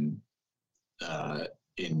in hemodynamic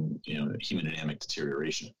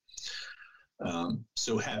deterioration.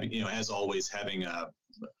 So having, as always, having a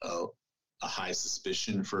high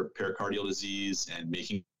suspicion for pericardial disease and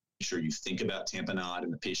making sure you think about tamponade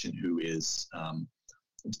in the patient who is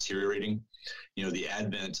deteriorating. The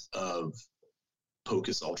advent of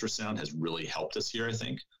POCUS ultrasound has really helped us here, I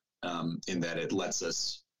think, in that it lets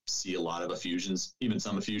us see a lot of effusions, even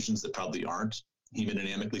some effusions that probably aren't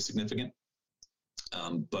hemodynamically significant.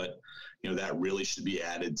 But that really should be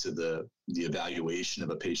added to the evaluation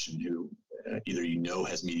of a patient who either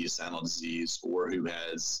has mediastinal disease or who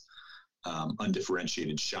has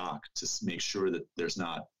undifferentiated shock, to make sure that there's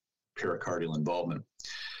not pericardial involvement.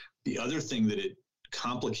 The other thing that it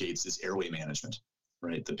complicates is airway management,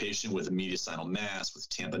 right? The patient with a mediastinal mass, with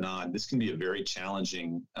tamponade, this can be a very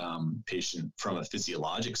challenging patient from a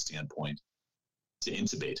physiologic standpoint to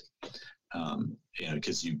intubate,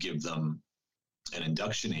 because you give them an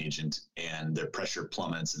induction agent and their pressure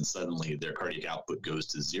plummets and suddenly their cardiac output goes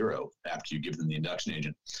to zero after you give them the induction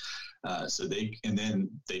agent. So they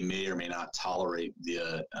may or may not tolerate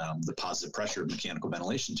the positive pressure of mechanical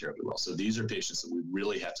ventilation terribly well. So these are patients that we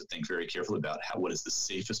really have to think very carefully about what is the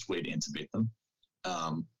safest way to intubate them,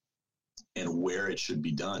 and where it should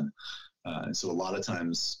be done. And so a lot of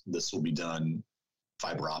times this will be done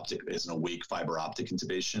fiber optic, as an awake fiber optic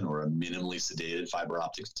intubation or a minimally sedated fiber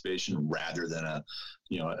optic intubation, rather than a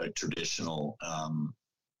traditional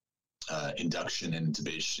induction and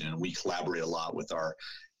intubation. We collaborate a lot with our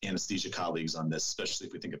anesthesia colleagues on this, especially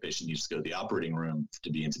if we think a patient needs to go to the operating room to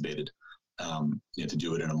be intubated, to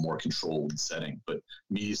do it in a more controlled setting. But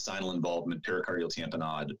mediastinal involvement, pericardial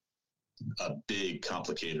tamponade, a big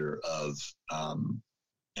complicator of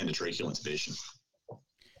endotracheal intubation.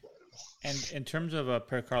 And in terms of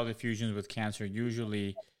pericardial effusions with cancer,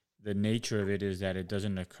 usually the nature of it is that it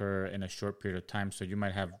doesn't occur in a short period of time. So you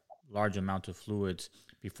might have large amounts of fluids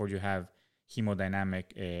before you have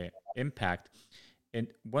hemodynamic impact. And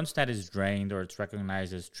once that is drained or it's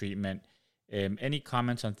recognized as treatment, any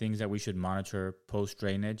comments on things that we should monitor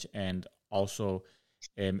post-drainage, and also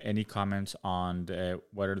any comments on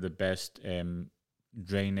what are the best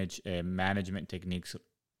drainage management techniques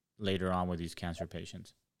later on with these cancer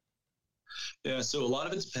patients? Yeah, so a lot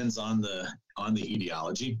of it depends on the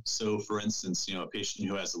etiology. So, for instance, a patient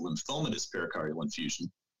who has a lymphomatous pericardial infusion,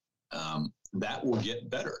 that will get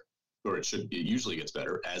better, or it usually gets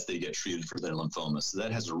better as they get treated for their lymphoma. So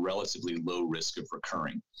that has a relatively low risk of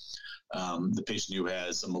recurring. The patient who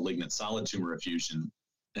has a malignant solid tumor effusion,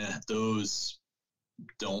 those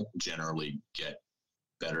don't generally get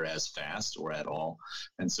better as fast or at all,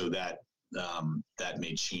 and so that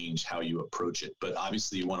may change how you approach it. But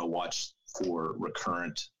obviously, you want to watch for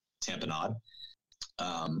recurrent tamponade.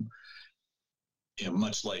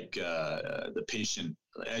 Much like the patient,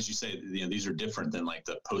 as you say, these are different than like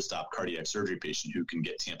the post-op cardiac surgery patient who can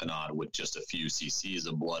get tamponade with just a few cc's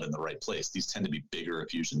of blood in the right place. These tend to be bigger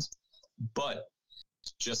effusions. But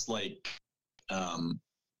just like a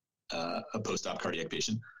post-op cardiac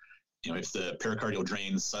patient, if the pericardial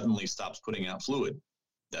drain suddenly stops putting out fluid,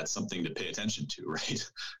 that's something to pay attention to,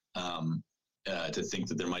 right? To think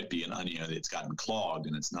that there might be it's gotten clogged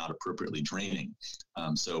and it's not appropriately draining.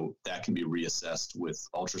 So that can be reassessed with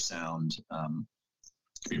ultrasound, can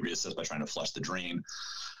be reassessed by trying to flush the drain.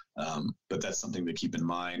 But that's something to keep in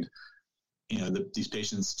mind. These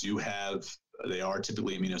patients they are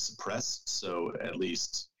typically immunosuppressed. So at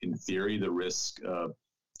least in theory, the risk of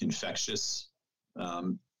infectious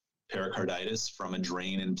pericarditis from a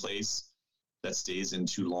drain in place that stays in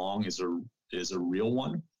too long is a real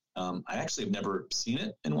one. I actually have never seen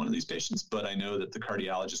it in one of these patients, but I know that the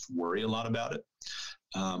cardiologists worry a lot about it.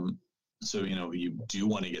 So, you do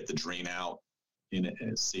want to get the drain out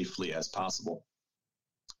as safely as possible.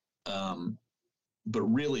 But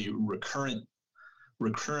really, recurrent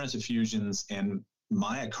effusions and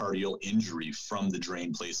myocardial injury from the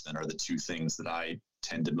drain placement are the two things that I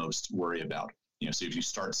tend to most worry about. So if you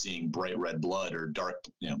start seeing bright red blood or dark,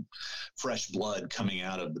 fresh blood coming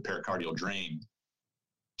out of the pericardial drain,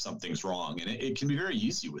 something's wrong. And it can be very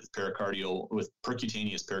easy with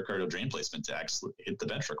percutaneous pericardial drain placement to actually hit the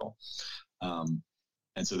ventricle. And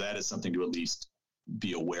so that is something to at least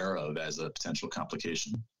be aware of as a potential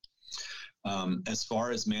complication. As far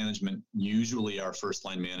as management, usually our first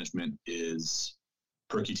line management is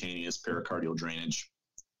percutaneous pericardial drainage,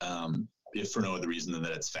 if for no other reason than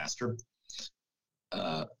that it's faster.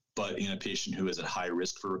 But in a patient who is at high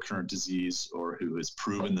risk for recurrent disease or who has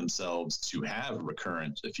proven themselves to have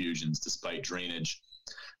recurrent effusions despite drainage,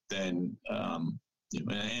 then,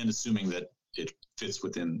 and assuming that it fits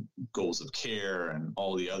within goals of care and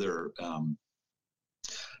all the other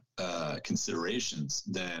considerations,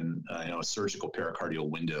 then a surgical pericardial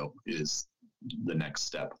window is the next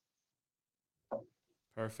step.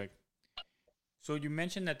 Perfect. So you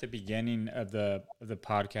mentioned at the beginning of the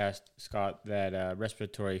podcast, Scott, that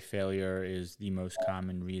respiratory failure is the most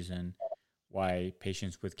common reason why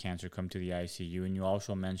patients with cancer come to the ICU, and you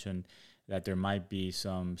also mentioned that there might be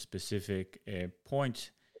some specific points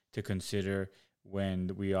to consider when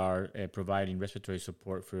we are providing respiratory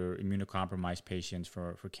support for immunocompromised patients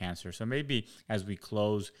for cancer. So maybe as we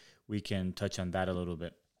close, we can touch on that a little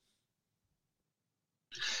bit.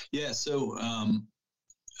 Yeah, so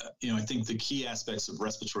I think the key aspects of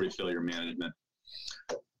respiratory failure management,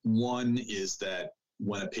 one is that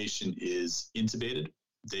when a patient is intubated,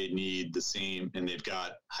 they need the same, and they've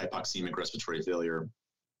got hypoxemic respiratory failure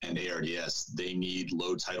and ARDS, they need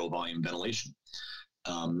low tidal volume ventilation.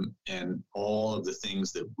 And all of the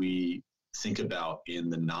things that we think about in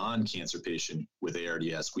the non-cancer patient with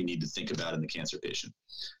ARDS, we need to think about in the cancer patient.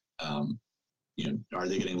 Are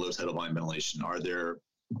they getting low tidal volume ventilation? Are their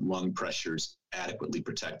lung pressures adequately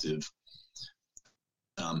protective?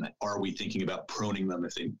 Are we thinking about proning them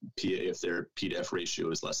if their P to F ratio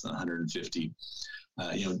is less than 150?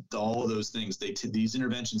 All of those things, these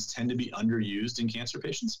interventions tend to be underused in cancer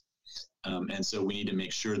patients. And so we need to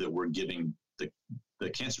make sure that we're giving the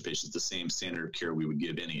cancer patients the same standard of care we would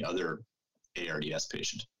give any other ARDS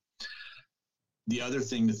patient. The other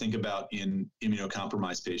thing to think about in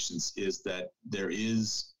immunocompromised patients is that there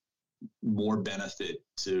is more benefit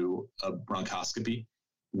to a bronchoscopy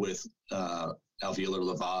with alveolar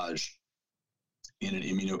lavage in an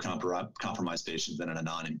immunocompromised patient than in a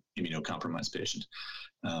non-immunocompromised patient,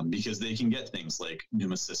 because they can get things like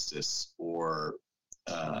pneumocystis or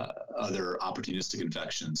other opportunistic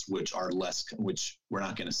infections, which we're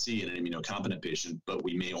not going to see in an immunocompetent patient, but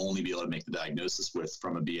we may only be able to make the diagnosis with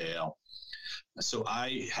from a BAL. So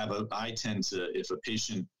I tend to, if a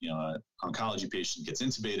patient, an oncology patient gets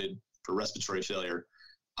intubated for respiratory failure,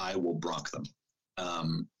 I will bronch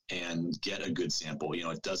them and get a good sample.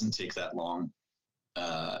 It doesn't take that long.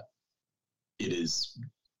 It is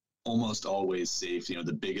almost always safe.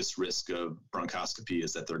 The biggest risk of bronchoscopy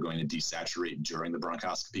is that they're going to desaturate during the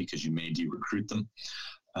bronchoscopy because you may de-recruit them.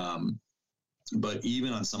 But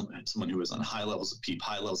even on someone who is on high levels of PEEP,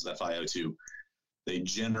 high levels of FiO2, they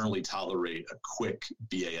generally tolerate a quick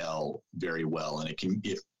BAL very well. And it can,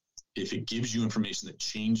 if it gives you information that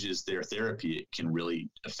changes their therapy, it can really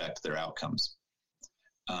affect their outcomes.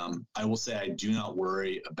 I will say I do not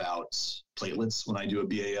worry about platelets when I do a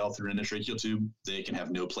BAL through an endotracheal tube. They can have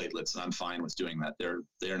no platelets, and I'm fine with doing that.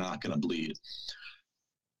 They're not going to bleed.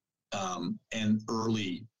 And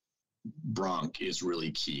early bronch is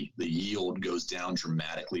really key. The yield goes down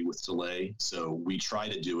dramatically with delay. So we try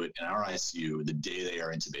to do it in our ICU the day they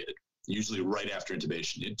are intubated, usually right after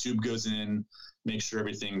intubation. The tube goes in, make sure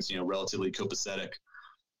everything's relatively copacetic,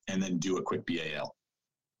 and then do a quick BAL.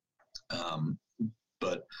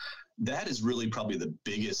 But that is really probably the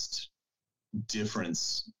biggest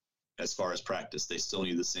difference as far as practice. They still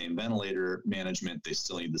need the same ventilator management. They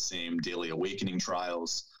still need the same daily awakening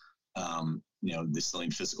trials. They still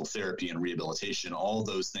need physical therapy and rehabilitation. All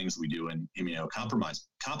those things we do in immunocompromised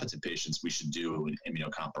competent patients, we should do in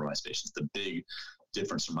immunocompromised patients. The big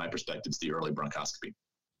difference from my perspective is the early bronchoscopy.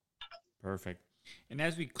 Perfect. And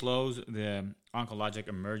as we close the oncologic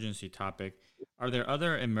emergency topic, are there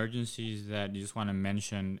other emergencies that you just want to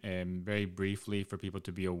mention very briefly for people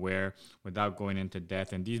to be aware without going into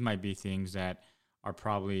depth? And these might be things that are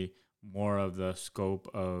probably more of the scope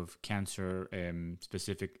of cancer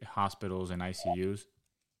specific hospitals and ICUs.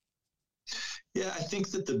 Yeah, I think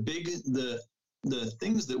that the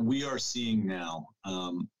things that we are seeing now,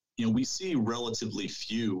 we see relatively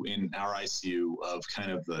few in our ICU of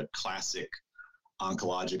kind of the classic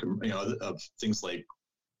oncologic, of things like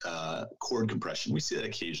cord compression. We see that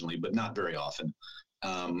occasionally, but not very often.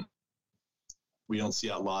 We don't see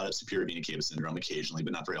a lot of superior vena cava syndrome occasionally,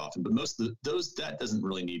 but not very often. But most of those,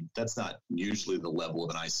 that's not usually the level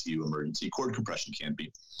of an ICU emergency. Cord compression can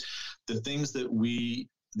be.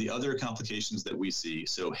 The other complications that we see,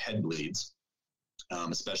 so head bleeds,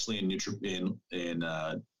 especially in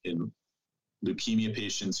leukemia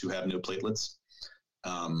patients who have no platelets.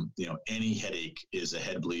 Any headache is a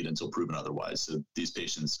head bleed until proven otherwise. So these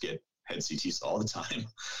patients get head CTs all the time.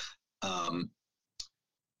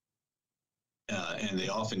 And they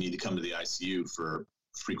often need to come to the ICU for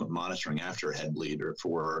frequent monitoring after a head bleed or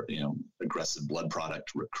for, aggressive blood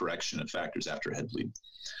product correction of factors after a head bleed.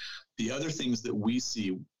 The other things that we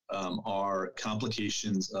see are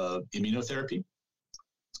complications of immunotherapy.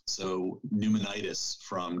 So pneumonitis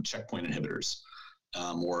from checkpoint inhibitors.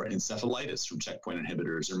 Or encephalitis from checkpoint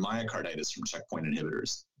inhibitors, or myocarditis from checkpoint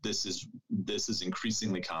inhibitors. This is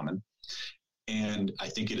increasingly common, and I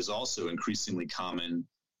think it is also increasingly common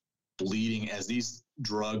bleeding as these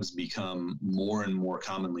drugs become more and more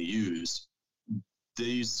commonly used.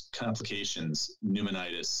 These complications,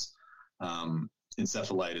 pneumonitis,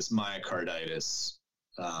 encephalitis, myocarditis,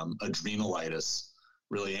 adrenalitis,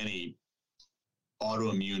 really any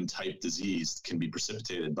autoimmune type disease can be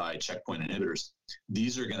precipitated by checkpoint inhibitors.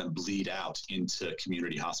 These are going to bleed out into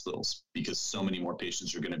community hospitals because so many more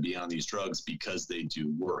patients are going to be on these drugs because they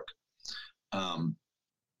do work.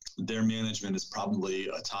 Their management is probably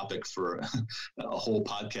a topic for a whole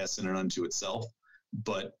podcast in and unto itself,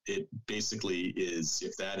 but it basically is,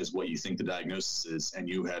 if that is what you think the diagnosis is and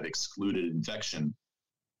you have excluded infection,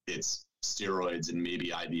 it's steroids and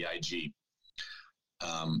maybe IVIG.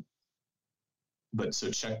 But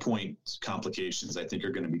so checkpoint complications, I think, are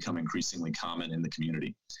going to become increasingly common in the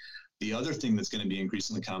community. The other thing that's going to be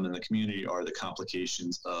increasingly common in the community are the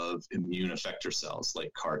complications of immune effector cells,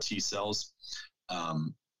 like CAR T cells.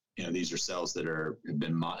 These are cells that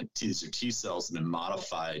these are T cells that have been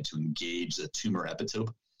modified to engage the tumor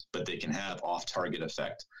epitope, but they can have off-target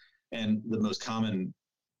effect. And the most common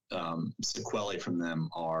sequelae from them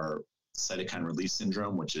are cytokine release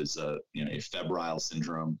syndrome, which is a febrile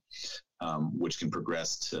syndrome, which can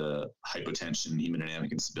progress to hypotension,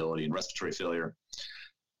 hemodynamic instability, and respiratory failure,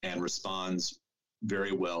 and responds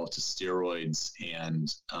very well to steroids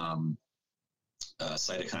and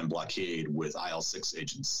cytokine blockade with IL-6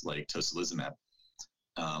 agents like tocilizumab.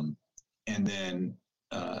 And then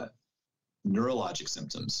neurologic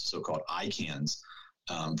symptoms, so-called ICANS,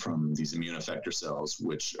 from these immune effector cells,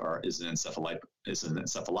 which is an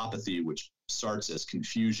encephalopathy, which starts as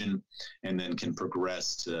confusion and then can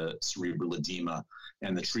progress to cerebral edema.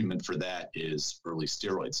 And the treatment for that is early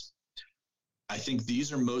steroids. I think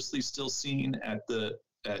these are mostly still seen at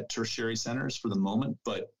tertiary centers for the moment,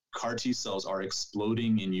 but CAR T cells are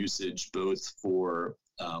exploding in usage both for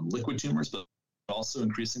liquid tumors, but also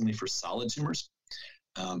increasingly for solid tumors.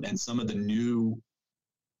 And some of the new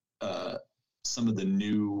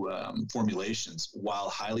formulations, while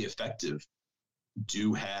highly effective,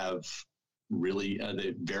 do have really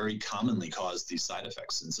they very commonly cause these side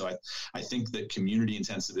effects. And so I think that community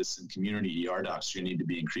intensivists and community ER docs need to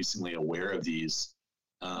be increasingly aware of these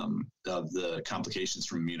of the complications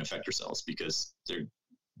from immune effector cells, because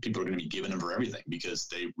people are going to be giving them for everything because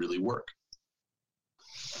they really work.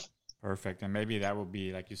 Perfect. And maybe that will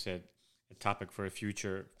be, like you said, a topic for a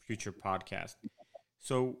future podcast.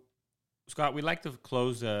 So, Scott, we'd like to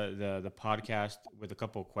close the podcast with a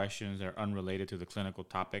couple of questions that are unrelated to the clinical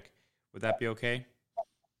topic. Would that be okay?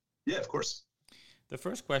 Yeah, of course. The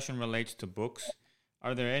first question relates to books.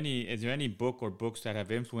 Is there any book or books that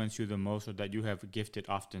have influenced you the most, or that you have gifted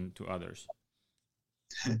often to others?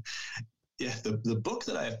 Yeah, the book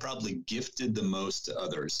that I have probably gifted the most to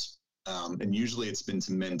others, and usually it's been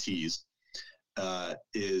to mentees,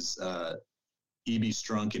 is E.B.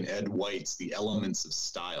 Strunk and Ed White's The Elements of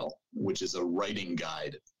Style, which is a writing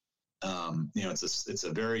guide. It's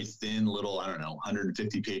a very thin little,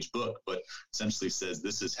 150-page book, but essentially says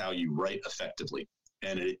this is how you write effectively.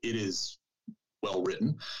 And it is well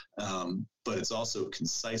written, but it's also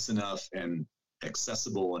concise enough and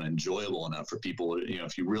accessible and enjoyable enough for people.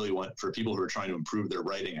 If you really want, for people who are trying to improve their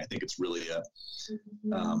writing, I think it's really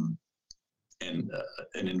an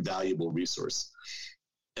invaluable resource.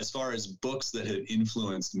 As far as books that have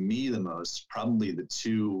influenced me the most, probably the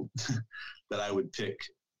two that I would pick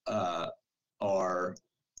are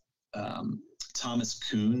Thomas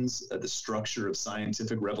Kuhn's The Structure of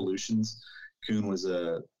Scientific Revolutions. Kuhn was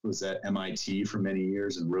at MIT for many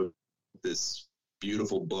years and wrote this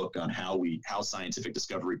beautiful book on how scientific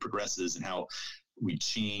discovery progresses and how we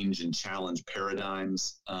change and challenge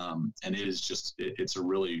paradigms. And it's a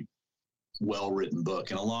really well-written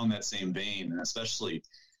book. And along that same vein, and especially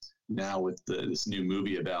now with this new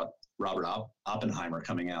movie about Robert Oppenheimer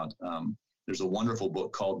coming out, there's a wonderful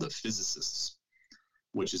book called The Physicists,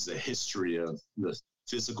 which is a history of the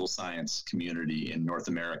physical science community in North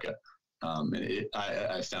America. And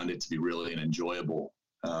I found it to be really an enjoyable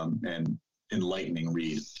and enlightening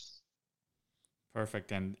read.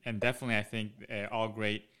 Perfect. And definitely, I think all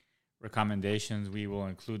great recommendations. We will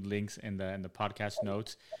include links in the podcast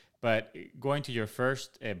notes. But going to your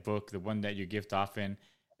first book, the one that you gift often,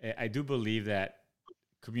 I do believe that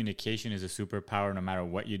communication is a superpower no matter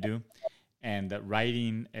what you do. And that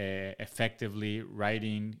writing effectively,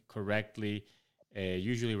 writing correctly,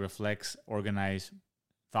 usually reflects organized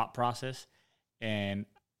thought process. And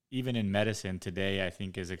even in medicine today, I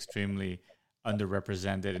think is extremely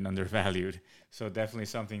underrepresented and undervalued. So definitely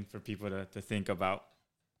something for people to think about.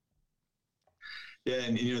 Yeah,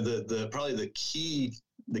 and probably the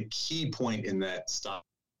key point in that style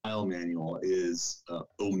manual is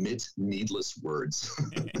omit needless words.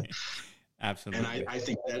 Absolutely. And I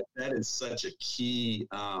think that is such a key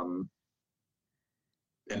and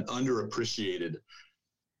underappreciated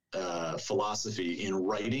philosophy in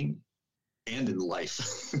writing and in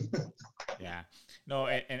life. Yeah. No,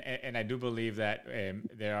 and I do believe that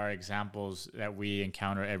there are examples that we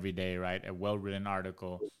encounter every day, right? A well-written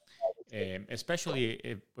article,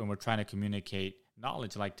 especially when we're trying to communicate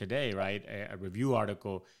knowledge like today, right? A review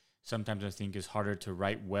article sometimes I think is harder to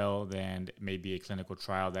write well than maybe a clinical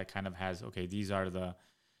trial that kind of has, okay, these are the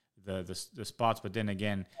spots. But then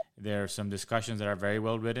again, there are some discussions that are very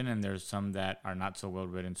well written and there's some that are not so well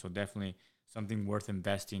written. So definitely something worth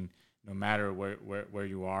investing no matter where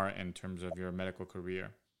you are in terms of your medical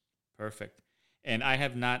career. Perfect. And I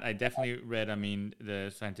definitely read,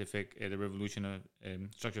 the revolution of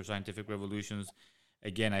structure of scientific revolutions.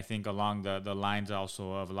 Again, I think along the lines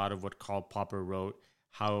also of a lot of what Karl Popper wrote,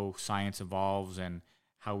 how science evolves and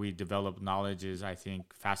how we develop knowledge is, I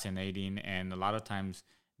think, fascinating. And a lot of times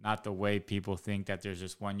not the way people think that there's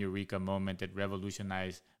this one eureka moment that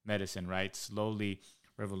revolutionized medicine, right? Slowly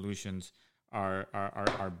revolutions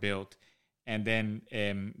are built. And then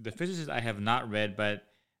The Physicist I have not read, but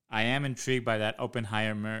I am intrigued by that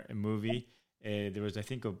Oppenheimer movie. There was, I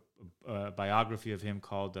think, a biography of him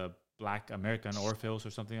called Black American Orpheus or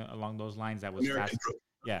something along those lines. That was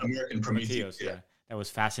American Prometheus. Yeah, that was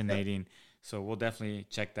fascinating. So we'll definitely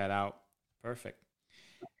check that out. Perfect.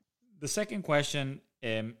 The second question,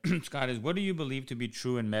 Scott, is what do you believe to be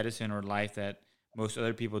true in medicine or life that most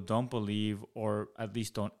other people don't believe, or at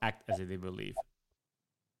least don't act as if they believe?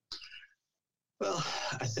 Well,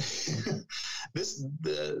 I think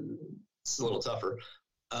it's a little tougher.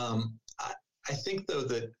 I think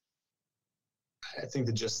that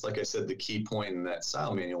just like I said, the key point in that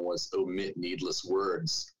style manual was omit needless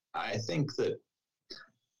words. I think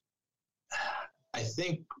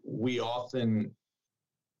we often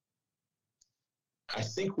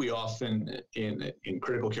in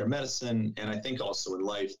critical care medicine, and I think also in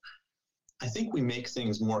life, I think we make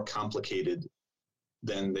things more complicated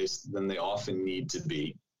than they often need to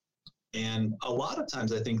be. And a lot of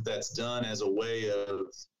times I think that's done as a way of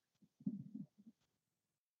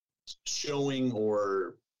showing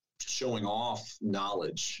off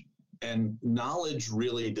knowledge. And knowledge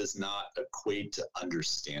really does not equate to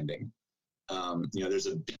understanding. There's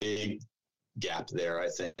a big gap there, I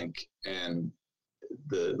think. And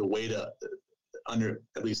the way to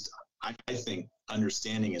at least I think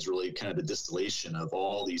understanding is really kind of the distillation of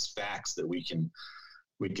all these facts that we can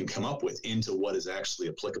come up with into what is actually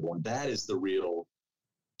applicable. And that is the real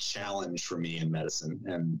challenge for me in medicine.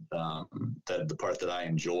 And that the part that I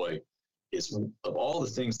enjoy is, of all the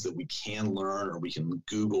things that we can learn or we can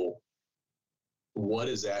Google, what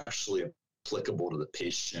is actually applicable to the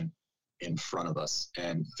patient in front of us,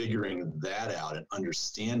 and figuring that out and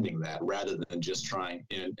understanding that, rather than just trying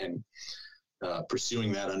and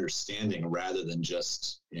pursuing that understanding rather than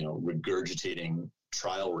just, regurgitating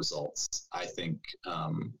trial results. I think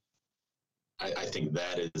I think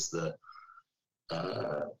that is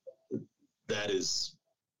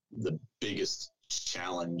the biggest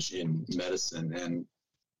challenge in medicine, and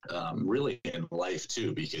really in life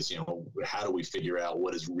too, because how do we figure out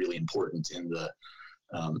what is really important in the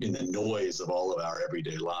noise of all of our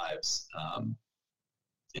everyday lives,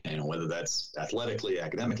 whether that's athletically,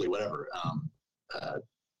 academically, whatever.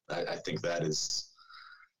 I think that is,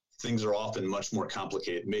 things are often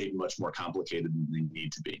made much more complicated than they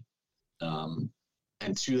need to be.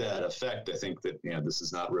 And to that effect, I think that, this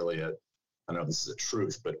is not really I don't know if this is a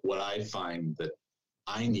truth, but what I find that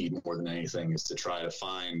I need more than anything is to try to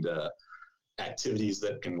find activities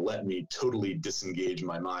that can let me totally disengage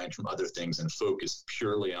my mind from other things and focus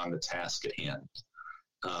purely on the task at hand,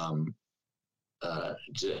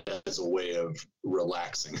 just as a way of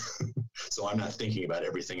relaxing. So I'm not thinking about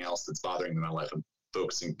everything else that's bothering me in my life. I'm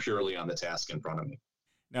focusing purely on the task in front of me.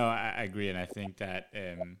 No, I agree. And I think that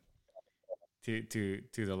to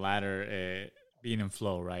the latter, being in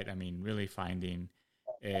flow, right? I mean, really finding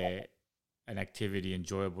an activity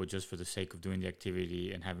enjoyable just for the sake of doing the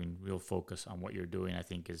activity and having real focus on what you're doing, I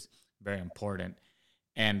think is very important.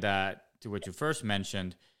 And to what you first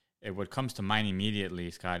mentioned, what comes to mind immediately,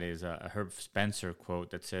 Scott, is a Herb Spencer quote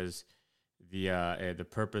that says, "The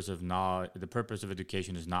purpose of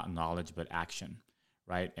education is not knowledge but action,"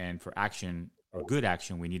 right? And for action, or good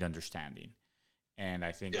action, we need understanding. And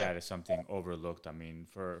I think that is something overlooked. I mean,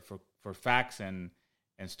 for facts and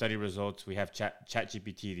study results, we have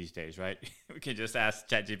ChatGPT these days, right? We can just ask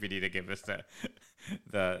ChatGPT to give us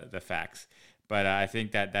the facts. But I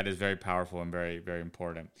think that is very powerful and very, very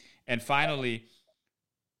important. And finally,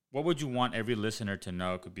 what would you want every listener to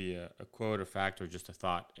know? It could be a quote, a fact, or just a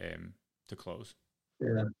thought to close.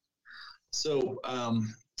 Yeah. So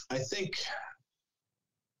I think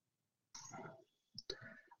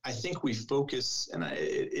we focus, and I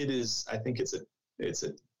think it's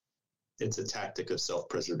a tactic of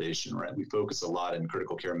self-preservation, right? We focus a lot in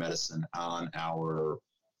critical care medicine on our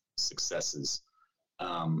successes.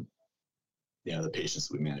 The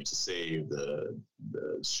patients we managed to save, the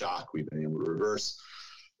shock we've been able to reverse.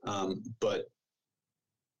 But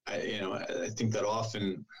I think that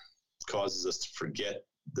often causes us to forget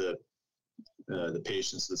the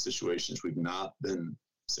patients, the situations we've not been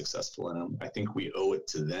successful in them. I think we owe it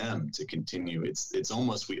to them to continue. It's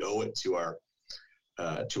almost, we owe it to our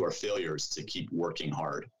failures to keep working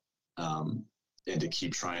hard, and to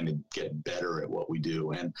keep trying to get better at what we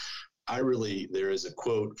do. And there is a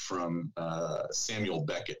quote from Samuel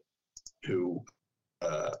Beckett, who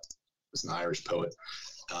was an Irish poet.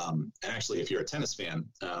 And actually, if you're a tennis fan,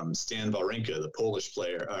 Stan Wawrinka, the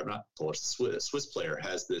Swiss player,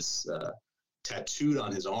 has this tattooed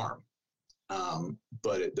on his arm.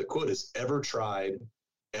 But the quote is, "Ever tried,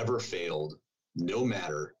 ever failed, no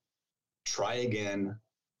matter. Try again,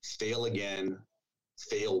 fail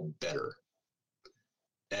better."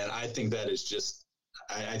 And I think that is just,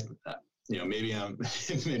 maybe I'm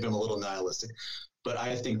maybe I'm a little nihilistic, but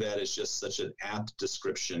I think that is just such an apt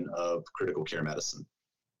description of critical care medicine,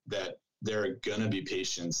 that there are going to be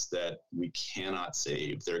patients that we cannot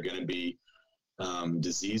save. There are going to be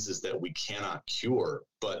diseases that we cannot cure,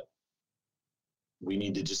 but we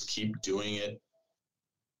need to just keep doing it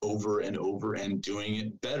over and over and doing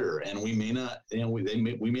it better. And we may not,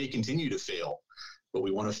 we may continue to fail, but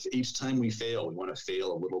we want to, each time we fail, we want to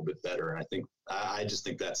fail a little bit better. And I just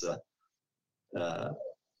think that's a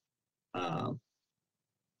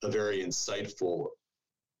very insightful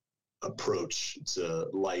approach to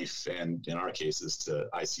life, and in our cases to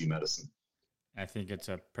ICU medicine. I think it's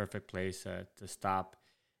a perfect place to stop.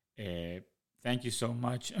 Thank you so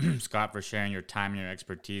much, Scott, for sharing your time and your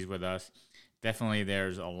expertise with us. Definitely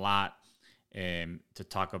there's a lot to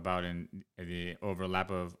talk about in the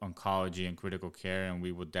overlap of oncology and critical care, and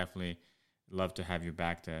we would definitely love to have you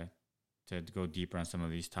back to go deeper on some of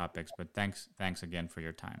these topics. But thanks again for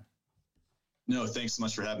your time. No, thanks so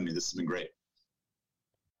much for having me. This has been great.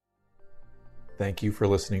 Thank you for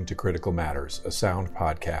listening to Critical Matters, a Sound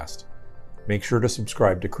podcast. Make sure to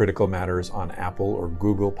subscribe to Critical Matters on Apple or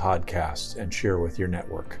Google Podcasts and share with your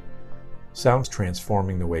network. Sound's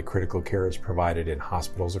transforming the way critical care is provided in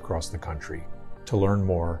hospitals across the country. To learn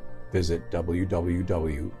more, visit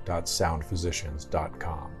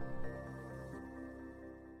www.soundphysicians.com.